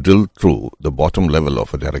to drill through the bottom level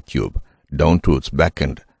of a data cube down to its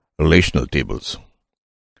backend relational tables.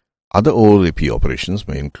 Other OLAP operations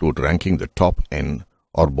may include ranking the top n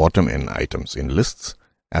or bottom n items in lists,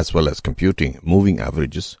 as well as computing moving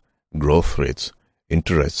averages, growth rates,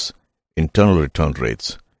 interests, internal return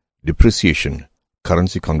rates, depreciation,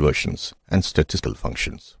 currency conversions, and statistical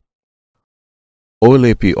functions.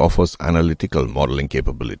 OLAP offers analytical modeling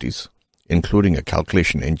capabilities, including a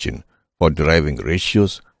calculation engine for deriving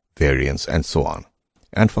ratios, variance, and so on,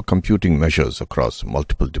 and for computing measures across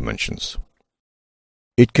multiple dimensions.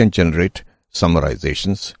 It can generate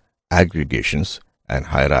summarizations, aggregations, and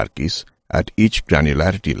hierarchies at each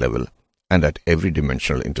granularity level and at every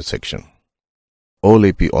dimensional intersection.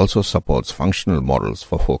 OLAP also supports functional models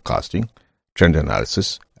for forecasting, trend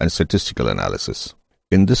analysis, and statistical analysis.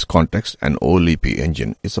 In this context, an OLAP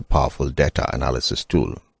engine is a powerful data analysis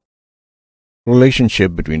tool.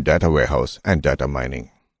 Relationship between data warehouse and data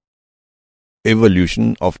mining.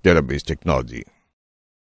 Evolution of database technology.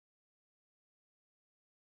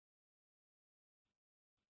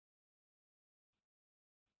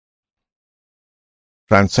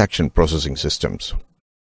 Transaction processing systems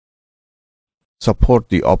support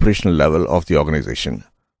the operational level of the organization,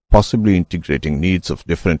 possibly integrating needs of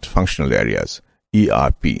different functional areas,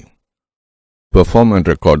 ERP. Perform and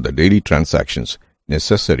record the daily transactions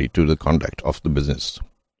necessary to the conduct of the business.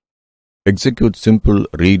 Execute simple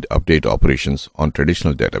read-update operations on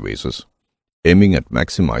traditional databases, aiming at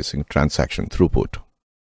maximizing transaction throughput.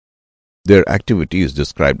 Their activity is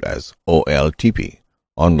described as OLTP,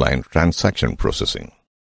 Online Transaction Processing.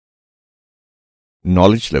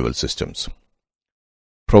 Knowledge level systems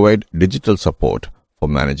provide digital support for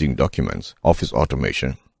managing documents, office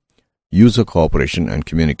automation, user cooperation and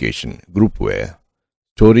communication, groupware,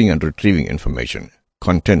 storing and retrieving information,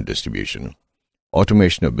 content distribution,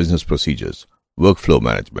 automation of business procedures, workflow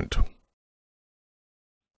management.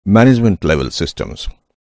 Management level systems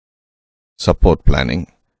support planning,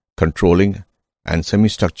 controlling, and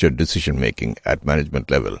semi-structured decision-making at management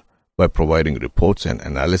level by providing reports and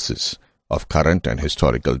analysis of current and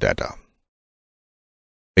historical data.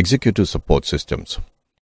 Executive support systems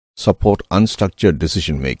support unstructured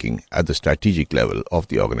decision-making at the strategic level of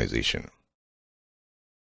the organization.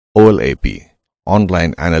 OLAP,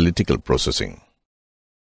 Online Analytical Processing.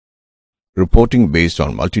 Reporting based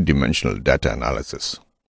on multidimensional data analysis.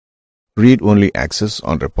 Read-only access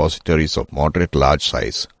on repositories of moderate large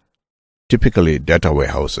size, typically data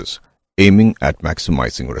warehouses, aiming at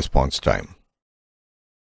maximizing response time.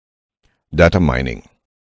 Data mining.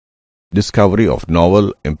 Discovery of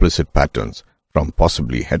novel implicit patterns from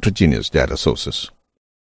possibly heterogeneous data sources.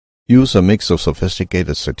 Use a mix of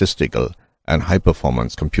sophisticated statistical and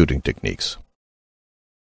high-performance computing techniques.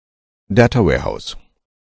 Data warehouse.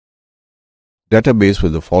 Database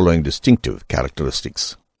with the following distinctive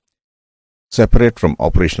characteristics. Separate from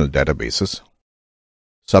operational databases.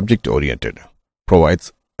 Subject-oriented.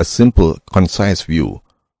 Provides a simple, concise view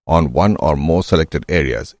on one or more selected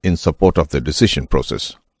areas in support of the decision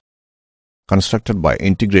process. Constructed by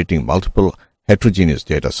integrating multiple heterogeneous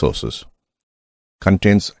data sources.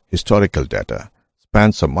 Contains historical data.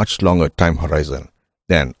 Spans a much longer time horizon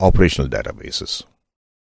than operational databases.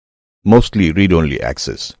 Mostly read-only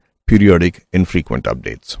access. Periodic, infrequent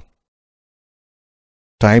updates.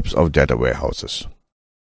 Types of data warehouses.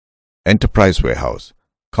 Enterprise warehouse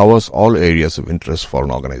covers all areas of interest for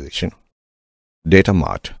an organization. Data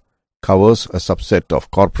mart covers a subset of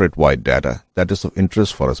corporate-wide data that is of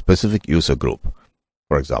interest for a specific user group,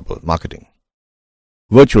 for example, marketing.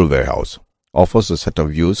 Virtual warehouse offers a set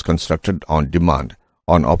of views constructed on demand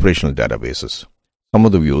on operational databases. Some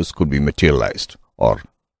of the views could be materialized or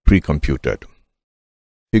pre-computed.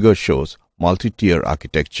 Figure shows multi-tier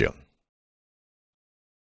architecture.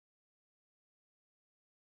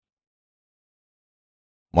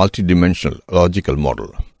 Multidimensional logical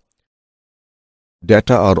model.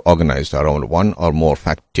 Data are organized around one or more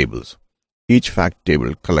fact tables. Each fact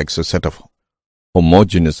table collects a set of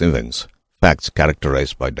homogeneous events, facts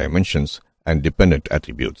characterized by dimensions and dependent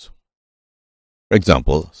attributes. For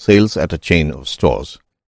example, sales at a chain of stores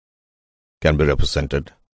can be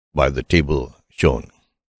represented by the table shown.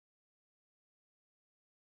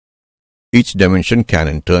 Each dimension can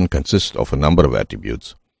in turn consist of a number of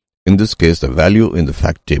attributes. In this case, the value in the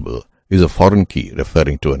fact table is a foreign key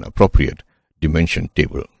referring to an appropriate dimension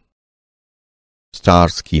table. Star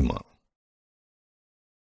schema.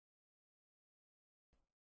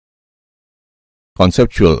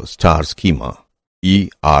 Conceptual star schema,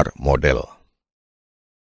 ER model.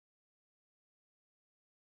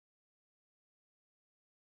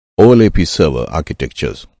 OLAP server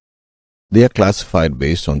architectures. They are classified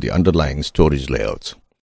based on the underlying storage layouts.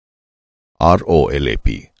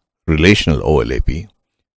 ROLAP, Relational OLAP,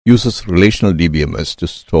 uses relational DBMS to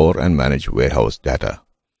store and manage warehouse data,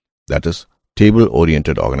 that is,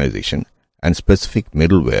 table-oriented organization and specific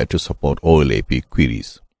middleware to support OLAP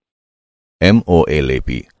queries.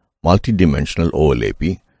 MOLAP, Multidimensional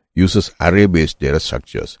OLAP, uses array-based data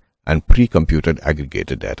structures and pre-computed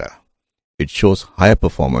aggregated data. It shows higher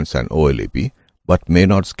performance than OLAP, but may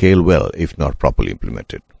not scale well if not properly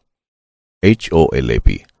implemented.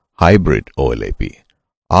 HOLAP, Hybrid OLAP,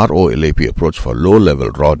 ROLAP approach for low-level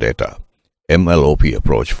raw data, MLOP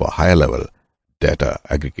approach for higher-level data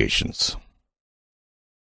aggregations.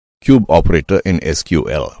 Cube operator in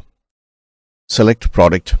SQL. Select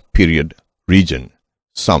product, period, region,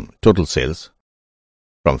 sum, total sales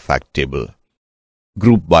from fact table,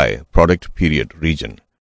 group by product, period, region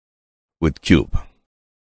with cube.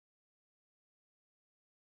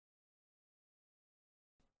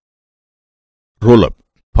 Rollup,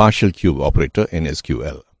 partial cube operator in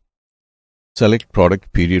SQL. Select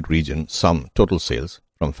product, period, region, sum, total sales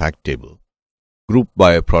from fact table, group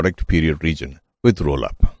by product, period, region with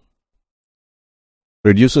rollup.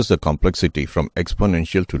 Reduces the complexity from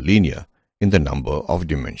exponential to linear in the number of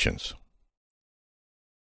dimensions.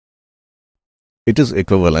 It is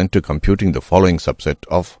equivalent to computing the following subset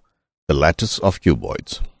of the lattice of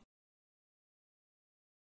cuboids.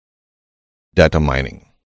 Data mining.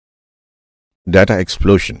 Data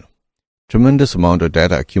explosion. Tremendous amount of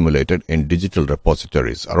data accumulated in digital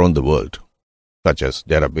repositories around the world, such as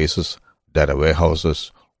databases, data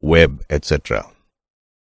warehouses, web, etc.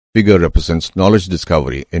 Figure represents knowledge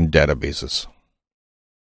discovery in databases.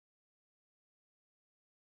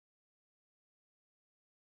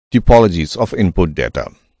 Typologies of input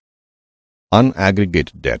data.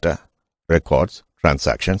 Unaggregated data, records,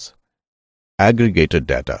 transactions. Aggregated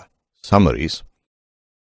data, summaries.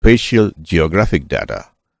 Spatial geographic data,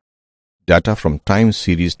 data from time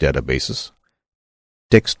series databases.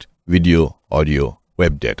 Text, video, audio,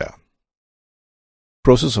 web data.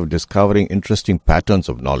 Process of discovering interesting patterns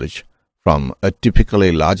of knowledge from a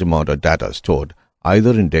typically large amount of data stored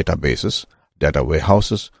either in databases, data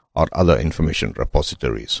warehouses, or other information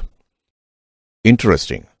repositories.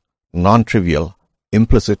 Interesting, non-trivial,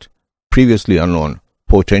 implicit, previously unknown,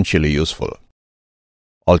 potentially useful.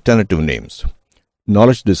 Alternative names: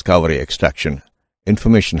 knowledge discovery extraction,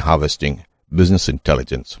 information harvesting, business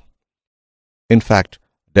intelligence. In fact,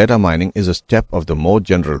 data mining is a step of the more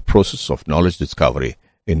general process of knowledge discovery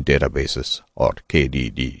in databases, or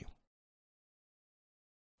KDD.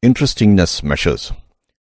 Interestingness measures.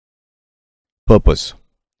 Purpose: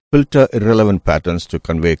 filter irrelevant patterns to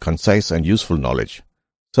convey concise and useful knowledge.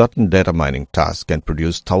 Certain data mining tasks can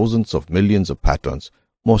produce thousands of millions of patterns,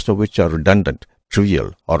 most of which are redundant,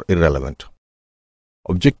 trivial, or irrelevant.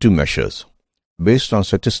 Objective measures. Based on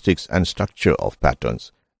statistics and structure of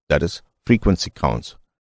patterns, that is, frequency counts.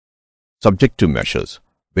 Subjective measures.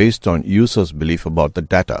 Based on users' belief about the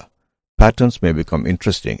data, patterns may become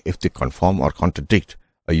interesting if they conform or contradict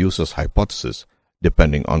a user's hypothesis,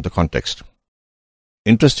 depending on the context.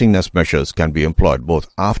 Interestingness measures can be employed both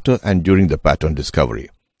after and during the pattern discovery.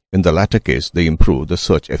 In the latter case, they improve the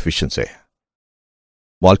search efficiency.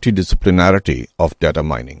 Multidisciplinarity of data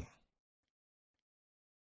mining.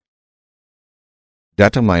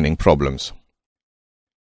 Data mining problems.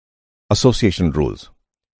 Association rules.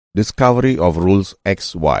 Discovery of rules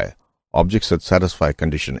X, Y. Objects that satisfy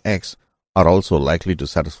condition X are also likely to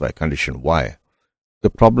satisfy condition Y. The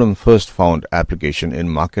problem first found application in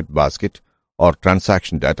market basket or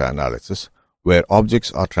transaction data analysis, where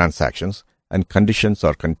objects are transactions and conditions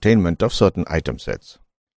are containment of certain item sets.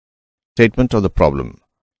 Statement of the problem: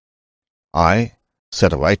 I,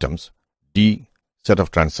 set of items, D, set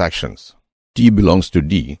of transactions. T belongs to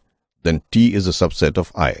D, then T is a subset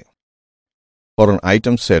of I. For an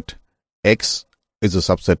item set, X is a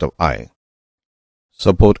subset of I.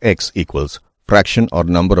 Suppose X equals fraction or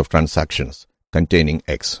number of transactions containing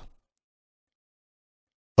X.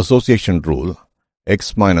 Association rule: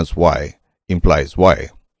 X minus Y implies Y,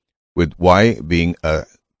 with Y being a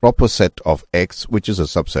proper set of X which is a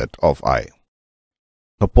subset of I.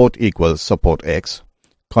 Support equals support X.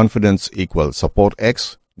 Confidence equals support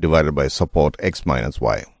X divided by support X minus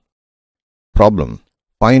Y. Problem: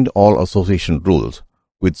 find all association rules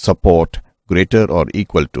with support greater or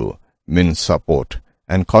equal to min support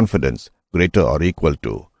and confidence greater or equal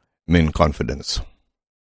to min confidence.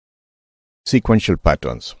 Sequential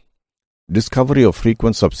patterns. Discovery of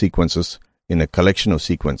frequent subsequences in a collection of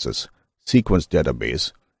sequences, sequence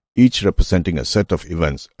database, each representing a set of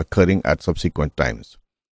events occurring at subsequent times.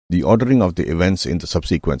 The ordering of the events in the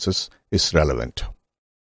subsequences is relevant.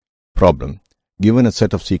 Problem: given a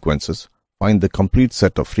set of sequences, find the complete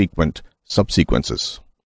set of frequent subsequences.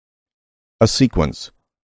 A sequence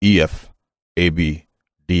EF, AB,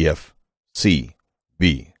 DF, C,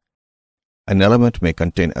 B. An element may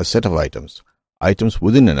contain a set of items. Items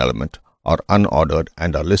within an element are unordered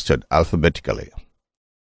and are listed alphabetically.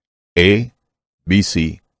 A,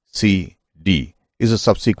 BC, C, D is a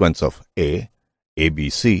subsequence of A,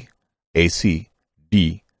 ABC, AC,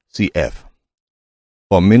 D, CF.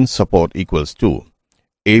 For min support equals 2,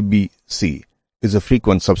 ABC is a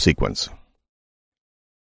frequent subsequence.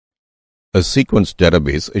 A sequence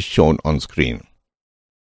database is shown on screen.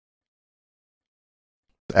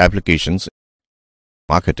 Applications: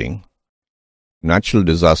 marketing, natural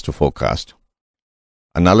disaster forecast,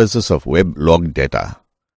 analysis of web log data,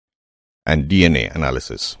 and DNA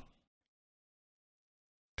analysis.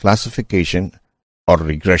 Classification or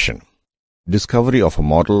regression: discovery of a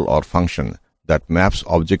model or function that maps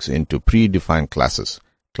objects into predefined classes,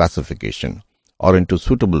 classification, or into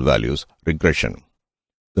suitable values, regression.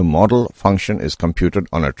 The model function is computed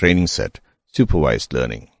on a training set, supervised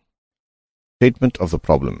learning. Statement of the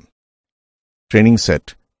problem: training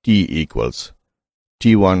set T equals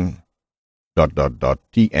T1 ...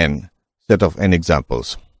 Tn set of n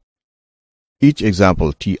examples. Each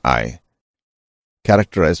example Ti,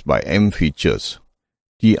 characterized by m features,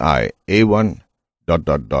 Ti A1 ...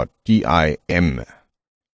 Tim,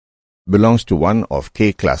 belongs to one of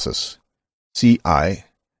k classes. Ci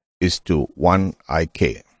is to 1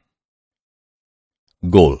 ik.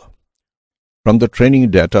 Goal: from the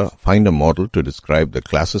training data, find a model to describe the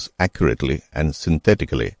classes accurately and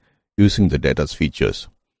synthetically using the data's features.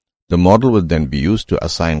 The model will then be used to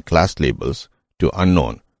assign class labels to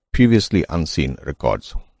unknown, previously unseen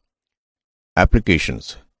records.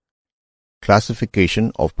 Applications: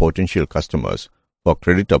 classification of potential customers for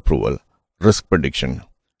credit approval, risk prediction,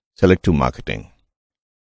 selective marketing,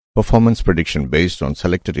 performance prediction based on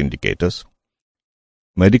selected indicators,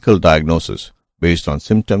 medical diagnosis based on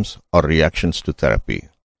symptoms or reactions to therapy.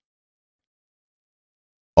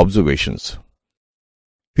 Observations: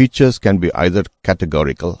 features can be either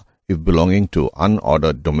categorical if belonging to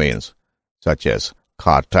unordered domains, such as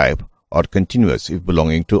car type, or continuous if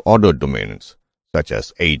belonging to ordered domains, such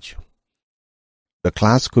as age. The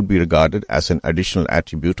class could be regarded as an additional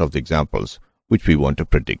attribute of the examples which we want to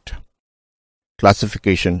predict.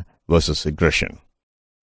 Classification versus regression.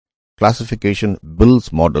 Classification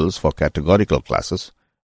builds models for categorical classes.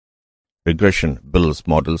 Regression builds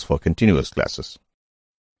models for continuous classes.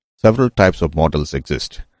 Several types of models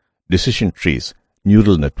exist: decision trees,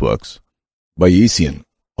 neural networks, Bayesian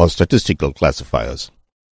or statistical classifiers.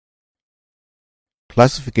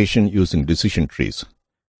 Classification using decision trees.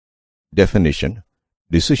 Definition: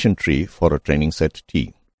 decision tree for a training set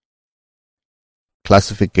T.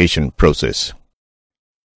 Classification process.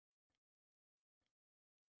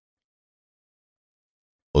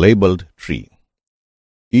 Labeled tree.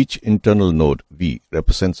 Each internal node V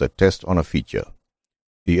represents a test on a feature.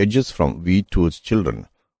 The edges from V to its children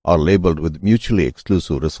are labeled with mutually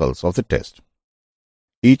exclusive results of the test.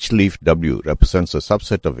 Each leaf W represents a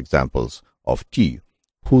subset of examples of T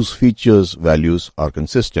whose features values are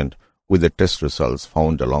consistent with the test results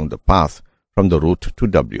found along the path from the root to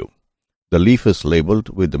W. The leaf is labeled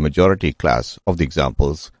with the majority class of the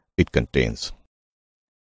examples it contains.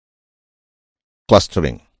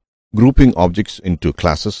 Clustering. Grouping objects into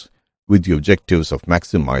classes with the objectives of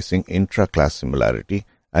maximizing intra-class similarity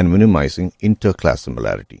and minimizing inter-class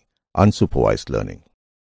similarity. Unsupervised learning.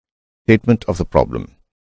 Statement of the problem.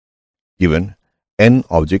 Given n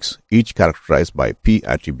objects, each characterized by p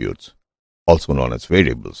attributes, also known as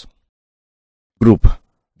variables. Group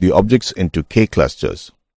the objects into k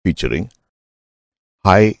clusters featuring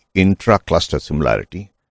high intra-cluster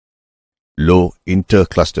similarity, low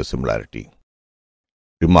inter-cluster similarity.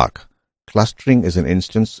 Remark: clustering is an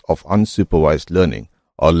instance of unsupervised learning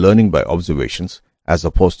or learning by observations as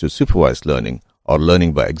opposed to supervised learning or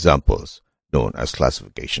learning by examples, known as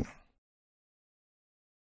classification.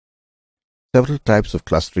 Several types of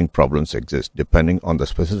clustering problems exist depending on the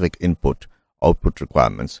specific input-output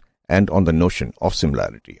requirements and on the notion of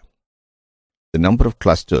similarity. The number of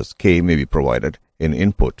clusters k may be provided in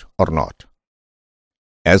input or not.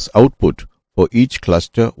 As output, for each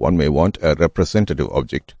cluster one may want a representative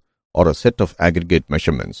object or a set of aggregate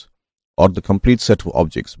measurements or the complete set of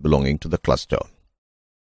objects belonging to the cluster.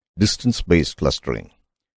 Distance-based clustering.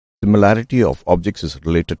 Similarity of objects is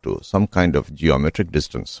related to some kind of geometric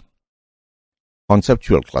distance.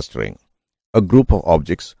 Conceptual clustering. A group of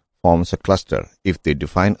objects forms a cluster if they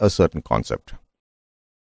define a certain concept.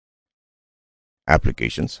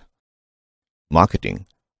 Applications. Marketing.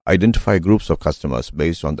 Identify groups of customers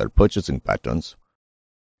based on their purchasing patterns.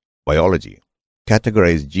 Biology.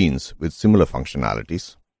 Categorize genes with similar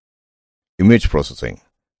functionalities. Image processing.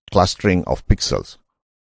 Clustering of pixels.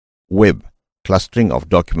 Web. Clustering of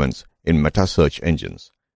documents in meta-search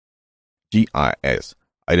engines. GIS.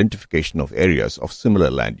 Identification of areas of similar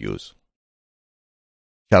land use.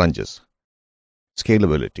 Challenges.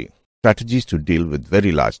 Scalability. Strategies to deal with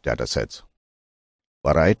very large data sets.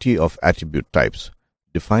 Variety of attribute types.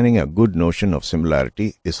 Defining a good notion of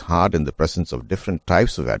similarity is hard in the presence of different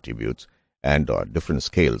types of attributes and/or different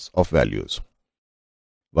scales of values.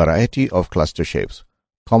 Variety of cluster shapes.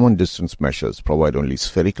 Common distance measures provide only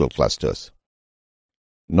spherical clusters.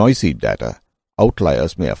 Noisy data.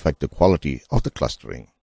 Outliers may affect the quality of the clustering.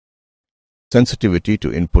 Sensitivity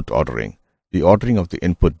to input ordering. The ordering of the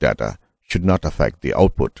input data should not affect the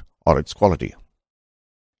output or its quality.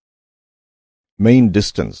 Main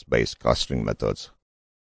distance-based clustering methods.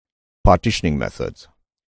 Partitioning methods.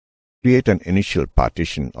 Create an initial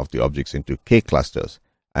partition of the objects into k clusters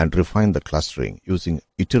and refine the clustering using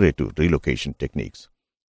iterative relocation techniques.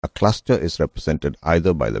 A cluster is represented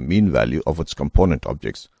either by the mean value of its component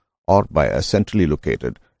objects or by a centrally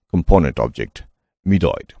located component object,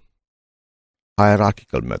 midoid.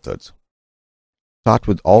 Hierarchical methods. Start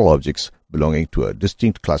with all objects belonging to a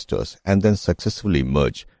distinct clusters and then successively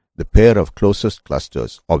merge the pair of closest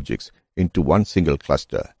clusters objects into one single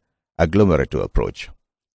cluster, agglomerative approach.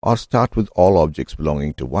 Or start with all objects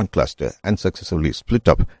belonging to one cluster and successively split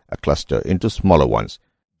up a cluster into smaller ones,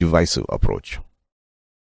 divisive approach.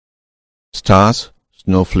 Stars,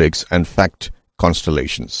 snowflakes, and fact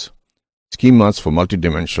constellations. Schemas for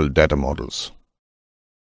multidimensional data models.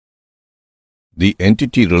 The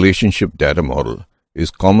entity relationship data model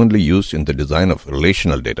is commonly used in the design of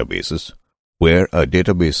relational databases, where a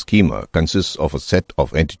database schema consists of a set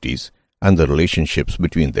of entities and the relationships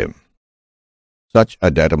between them. Such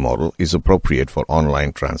a data model is appropriate for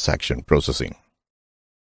online transaction processing.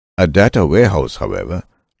 A data warehouse, however,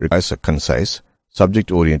 requires a concise,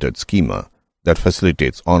 subject-oriented schema that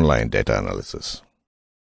facilitates online data analysis.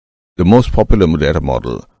 The most popular data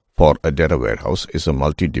model for a data warehouse is a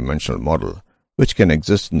multi-dimensional model, which can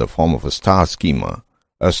exist in the form of a star schema,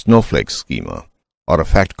 a snowflake schema, or a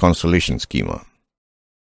fact constellation schema.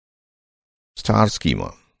 Star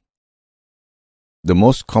schema. The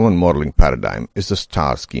most common modeling paradigm is the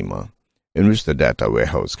star schema, in which the data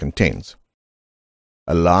warehouse contains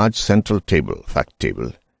a large central table, fact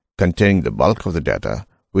table, containing the bulk of the data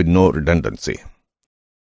with no redundancy,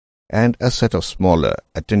 and a set of smaller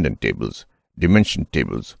attendant tables, dimension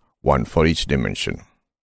tables, one for each dimension.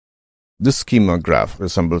 This schema graph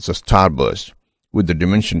resembles a starburst with the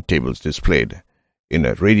dimension tables displayed in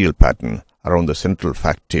a radial pattern around the central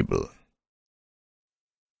fact table.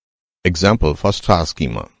 Example for star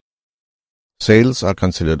schema. Sales are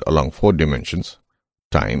considered along 4 dimensions: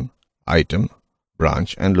 time, item,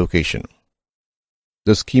 branch, and location.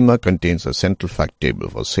 The schema contains a central fact table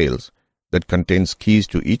for sales that contains keys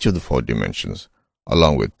to each of the 4 dimensions,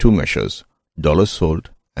 along with 2 measures, dollars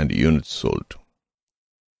sold and units sold.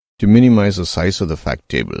 To minimize the size of the fact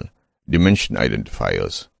table, dimension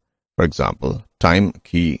identifiers, for example, time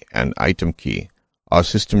key and item key, are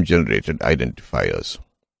system-generated identifiers.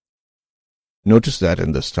 Notice that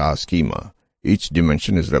in the star schema, each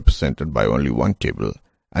dimension is represented by only one table,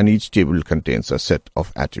 and each table contains a set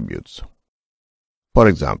of attributes. For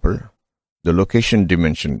example, the location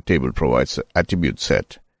dimension table provides an attribute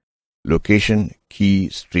set: location, key,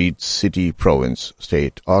 street, city, province,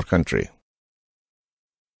 state, or country.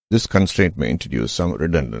 This constraint may introduce some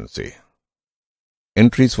redundancy.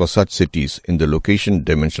 Entries for such cities in the location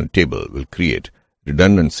dimension table will create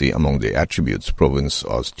redundancy among the attributes province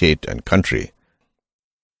or state and country.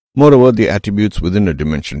 Moreover, the attributes within a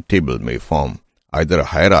dimension table may form either a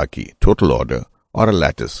hierarchy, total order, or a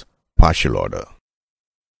lattice, partial order.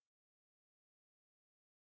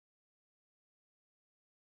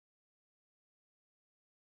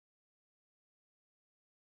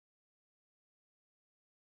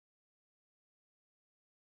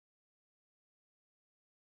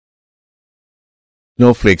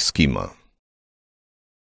 Snowflake schema.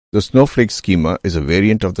 The snowflake schema is a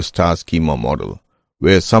variant of the star schema model,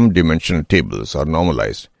 where some dimensional tables are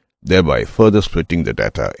normalized, thereby further splitting the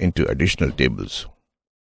data into additional tables.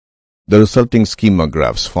 The resulting schema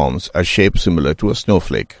graphs forms a shape similar to a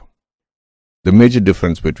snowflake. The major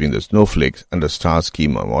difference between the snowflake and the star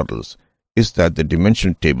schema models is that the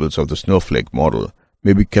dimension tables of the snowflake model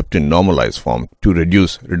may be kept in normalized form to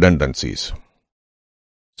reduce redundancies.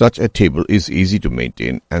 Such a table is easy to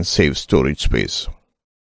maintain and saves storage space.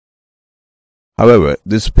 However,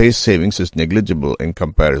 this space savings is negligible in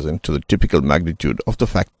comparison to the typical magnitude of the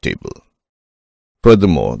fact table.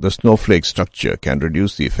 Furthermore, the snowflake structure can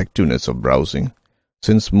reduce the effectiveness of browsing,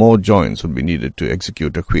 since more joins would be needed to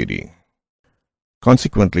execute a query.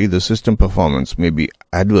 Consequently, the system performance may be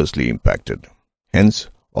adversely impacted. Hence,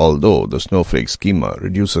 although the snowflake schema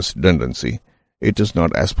reduces redundancy, it is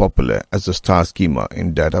not as popular as the star schema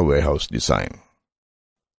in data warehouse design.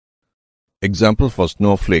 Example for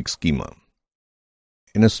snowflake schema.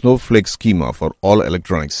 In a snowflake schema for all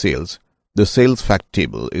electronic sales, the sales fact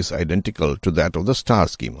table is identical to that of the star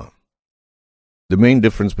schema. The main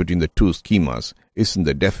difference between the two schemas is in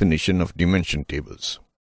the definition of dimension tables.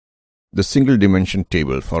 The single dimension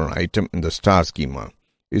table for an item in the star schema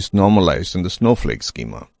is normalized in the snowflake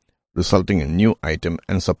schema, resulting in new item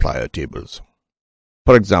and supplier tables.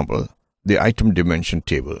 For example, the item dimension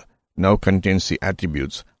table now contains the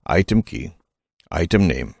attributes item key, item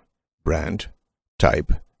name, brand,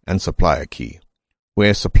 type, and supplier key,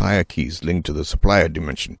 where supplier keys link to the supplier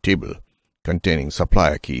dimension table containing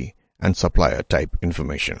supplier key and supplier type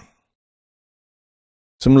information.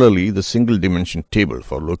 Similarly, the single dimension table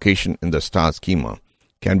for location in the star schema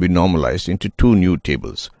can be normalized into 2 new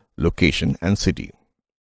tables, location and city.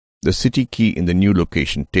 The city key in the new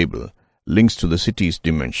location table links to the city's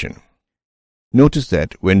dimension. Notice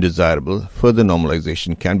that, when desirable, further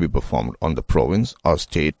normalization can be performed on the province or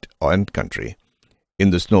state and country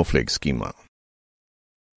in the snowflake schema.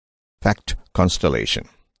 Fact constellation.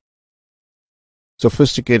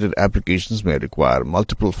 Sophisticated applications may require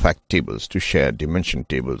multiple fact tables to share dimension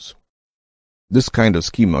tables. This kind of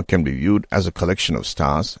schema can be viewed as a collection of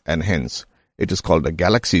stars, and hence it is called a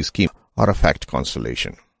galaxy schema or a fact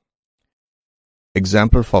constellation.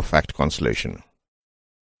 Example for fact constellation.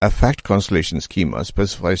 A fact constellation schema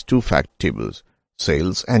specifies two fact tables,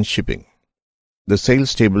 sales and shipping. The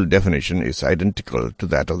sales table definition is identical to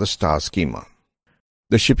that of the star schema.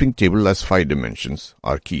 The shipping table has 5 dimensions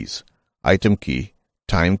or keys: item key,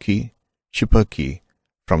 time key, shipper key,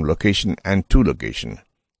 from location and to location,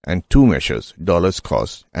 and 2 measures: dollars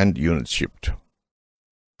cost and units shipped.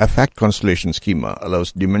 A fact constellation schema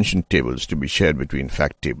allows dimension tables to be shared between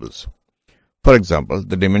fact tables. For example,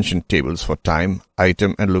 the dimension tables for time,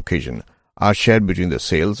 item, and location are shared between the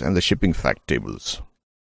sales and the shipping fact tables.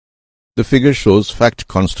 The figure shows fact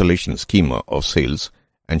constellation schema of sales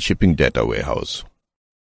and shipping data warehouse.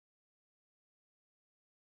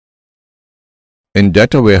 In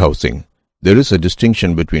data warehousing, there is a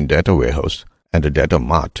distinction between data warehouse and a data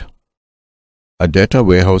mart. A data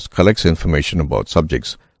warehouse collects information about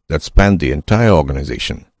subjects that span the entire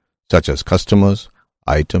organization, such as customers,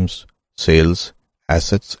 items, sales,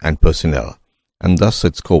 assets, and personnel, and thus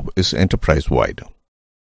its scope is enterprise-wide.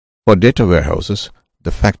 For data warehouses,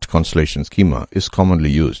 the fact constellation schema is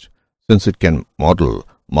commonly used since it can model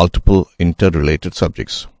multiple interrelated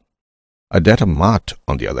subjects. A data mart,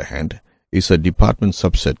 on the other hand, is a department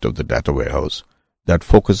subset of the data warehouse that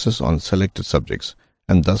focuses on selected subjects,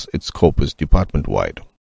 and thus its scope is department-wide.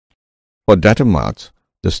 For data marts,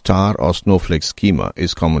 the star or snowflake schema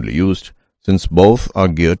is commonly used since both are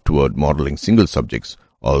geared toward modeling single subjects,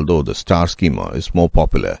 although the star schema is more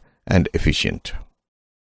popular and efficient.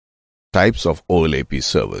 Types of OLAP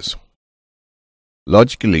servers.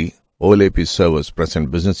 Logically, OLAP servers present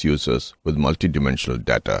business users with multidimensional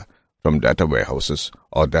data from data warehouses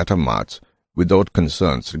or data marts without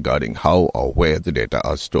concerns regarding how or where the data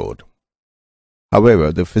are stored.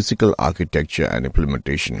 However, the physical architecture and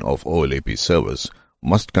implementation of OLAP servers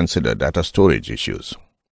must consider data storage issues.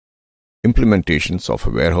 Implementations of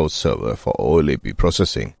a warehouse server for OLAP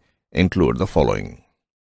processing include the following: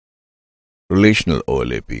 Relational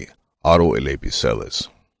OLAP, ROLAP servers.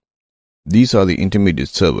 These are the intermediate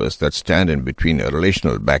servers that stand in between a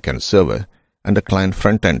relational backend server and the client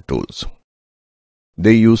front-end tools.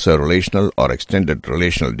 They use a relational or extended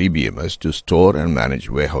relational DBMS to store and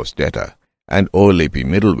manage warehouse data and OLAP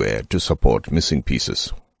middleware to support missing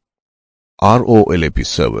pieces. ROLAP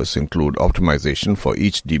servers include optimization for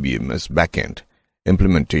each DBMS backend,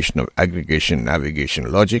 implementation of aggregation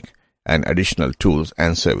navigation logic, and additional tools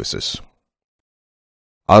and services.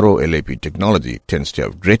 ROLAP technology tends to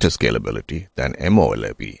have greater scalability than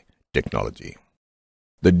MOLAP technology.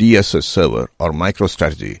 The DSS server or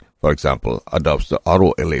MicroStrategy, for example, adopts the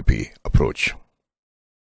ROLAP approach.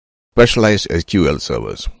 Specialized SQL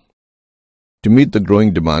servers. To meet the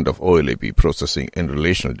growing demand of OLAP processing in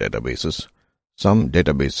relational databases, some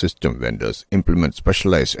database system vendors implement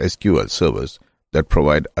specialized SQL servers that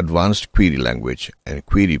provide advanced query language and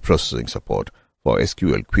query processing support for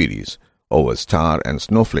SQL queries over star and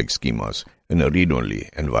snowflake schemas in a read-only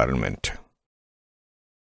environment.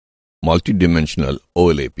 Multidimensional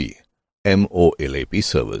OLAP, MOLAP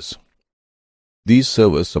servers. These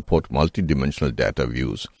servers support multidimensional data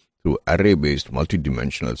views through array-based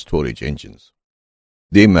multidimensional storage engines.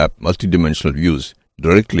 They map multidimensional views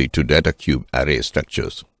directly to data cube array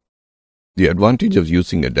structures. The advantage of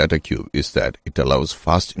using a data cube is that it allows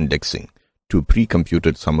fast indexing to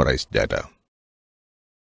pre-computed summarized data.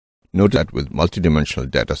 Note that with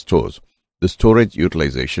multidimensional data stores, the storage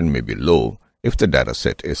utilization may be low if the data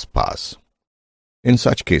set is sparse. In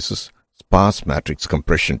such cases, sparse matrix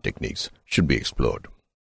compression techniques should be explored.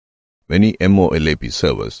 Many MOLAP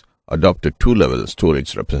servers adopt a two-level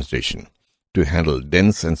storage representation to handle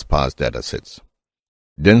dense and sparse data sets.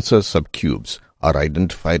 Denser subcubes are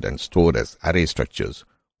identified and stored as array structures,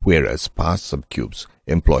 whereas sparse subcubes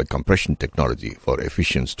employ compression technology for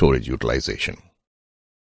efficient storage utilization.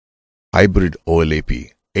 Hybrid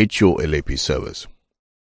OLAP, HOLAP servers.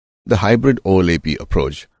 The hybrid OLAP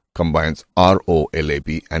approach combines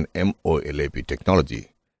ROLAP and MOLAP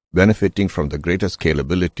technology, benefiting from the greater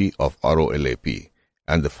scalability of ROLAP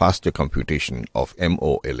and the faster computation of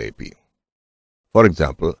MOLAP. For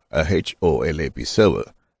example, a HOLAP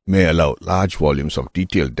server may allow large volumes of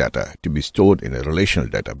detailed data to be stored in a relational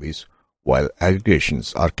database, while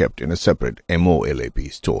aggregations are kept in a separate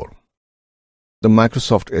MOLAP store. The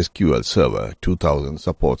Microsoft SQL Server 2000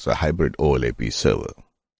 supports a hybrid OLAP server.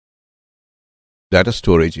 Data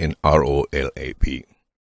storage in ROLAP.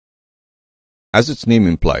 As its name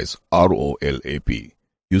implies, ROLAP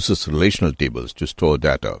uses relational tables to store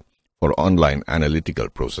data for online analytical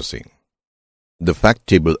processing. The fact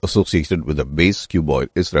table associated with a base cuboid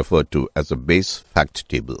is referred to as a base fact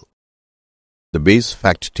table. The base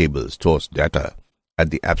fact table stores data at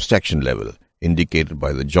the abstraction level indicated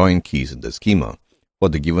by the join keys in the schema for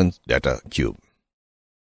the given data cube.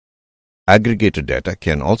 Aggregated data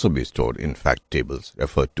can also be stored in fact tables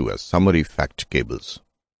referred to as summary fact tables.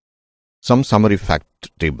 Some summary fact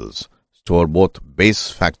tables store both base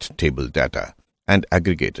fact table data and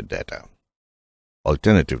aggregated data.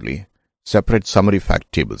 Alternatively, separate summary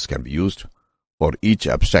fact tables can be used for each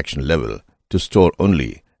abstraction level to store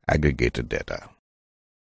only aggregated data.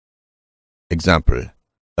 Example,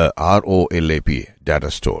 a ROLAP data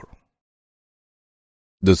store.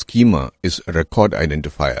 The schema is a record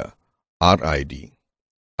identifier, RID,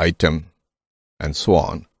 item, and so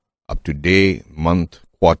on, up to day, month,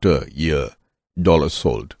 quarter, year, dollars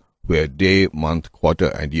sold, where day, month, quarter,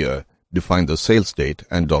 and year define the sales date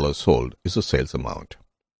and dollars sold is the sales amount.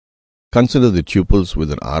 Consider the tuples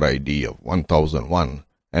with an RID of 1001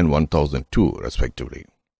 and 1002 respectively.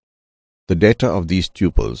 The data of these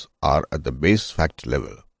tuples are at the base fact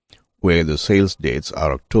level, where the sales dates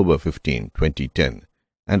are October 15, 2010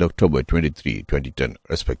 and October 23, 2010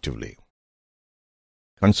 respectively.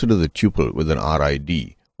 Consider the tuple with an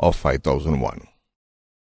RID of 5001.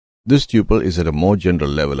 This tuple is at a more general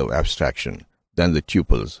level of abstraction than the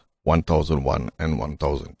tuples 1001 and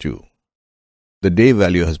 1002. The day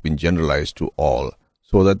value has been generalized to all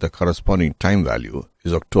so that the corresponding time value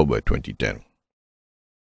is October 2010.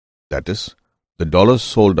 That is, the dollars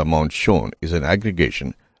sold amount shown is an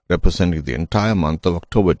aggregation representing the entire month of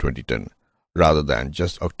October 2010 rather than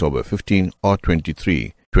just October 15 or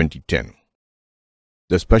 23, 2010.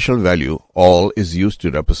 The special value all is used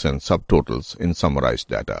to represent subtotals in summarized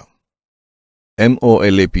data.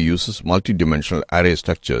 MOLAP uses multidimensional array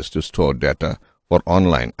structures to store data for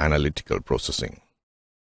online analytical processing.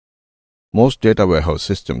 Most data warehouse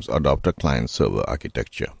systems adopt a client-server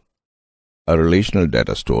architecture. A relational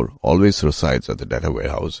data store always resides at the data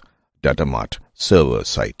warehouse data mart server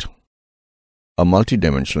site. A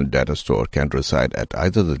multidimensional data store can reside at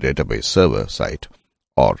either the database server site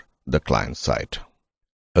or the client site.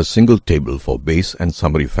 A single table for base and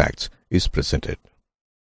summary facts is presented.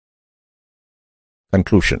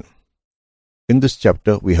 Conclusion. In this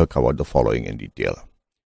chapter, we have covered the following in detail.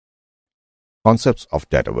 Concepts of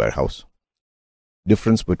data warehouse,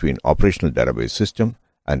 difference between operational database system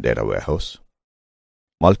and data warehouse,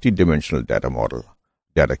 multi-dimensional data model,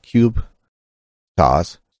 data cube,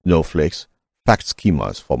 stars, snowflakes, fact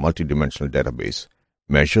schemas for multi-dimensional database,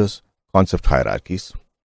 measures, concept hierarchies,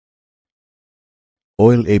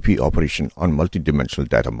 OLAP operation on multi-dimensional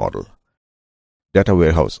data model, data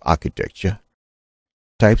warehouse architecture,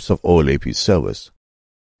 types of OLAP servers,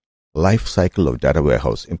 life cycle of data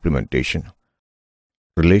warehouse implementation,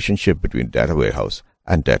 relationship between data warehouse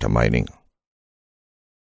and data mining.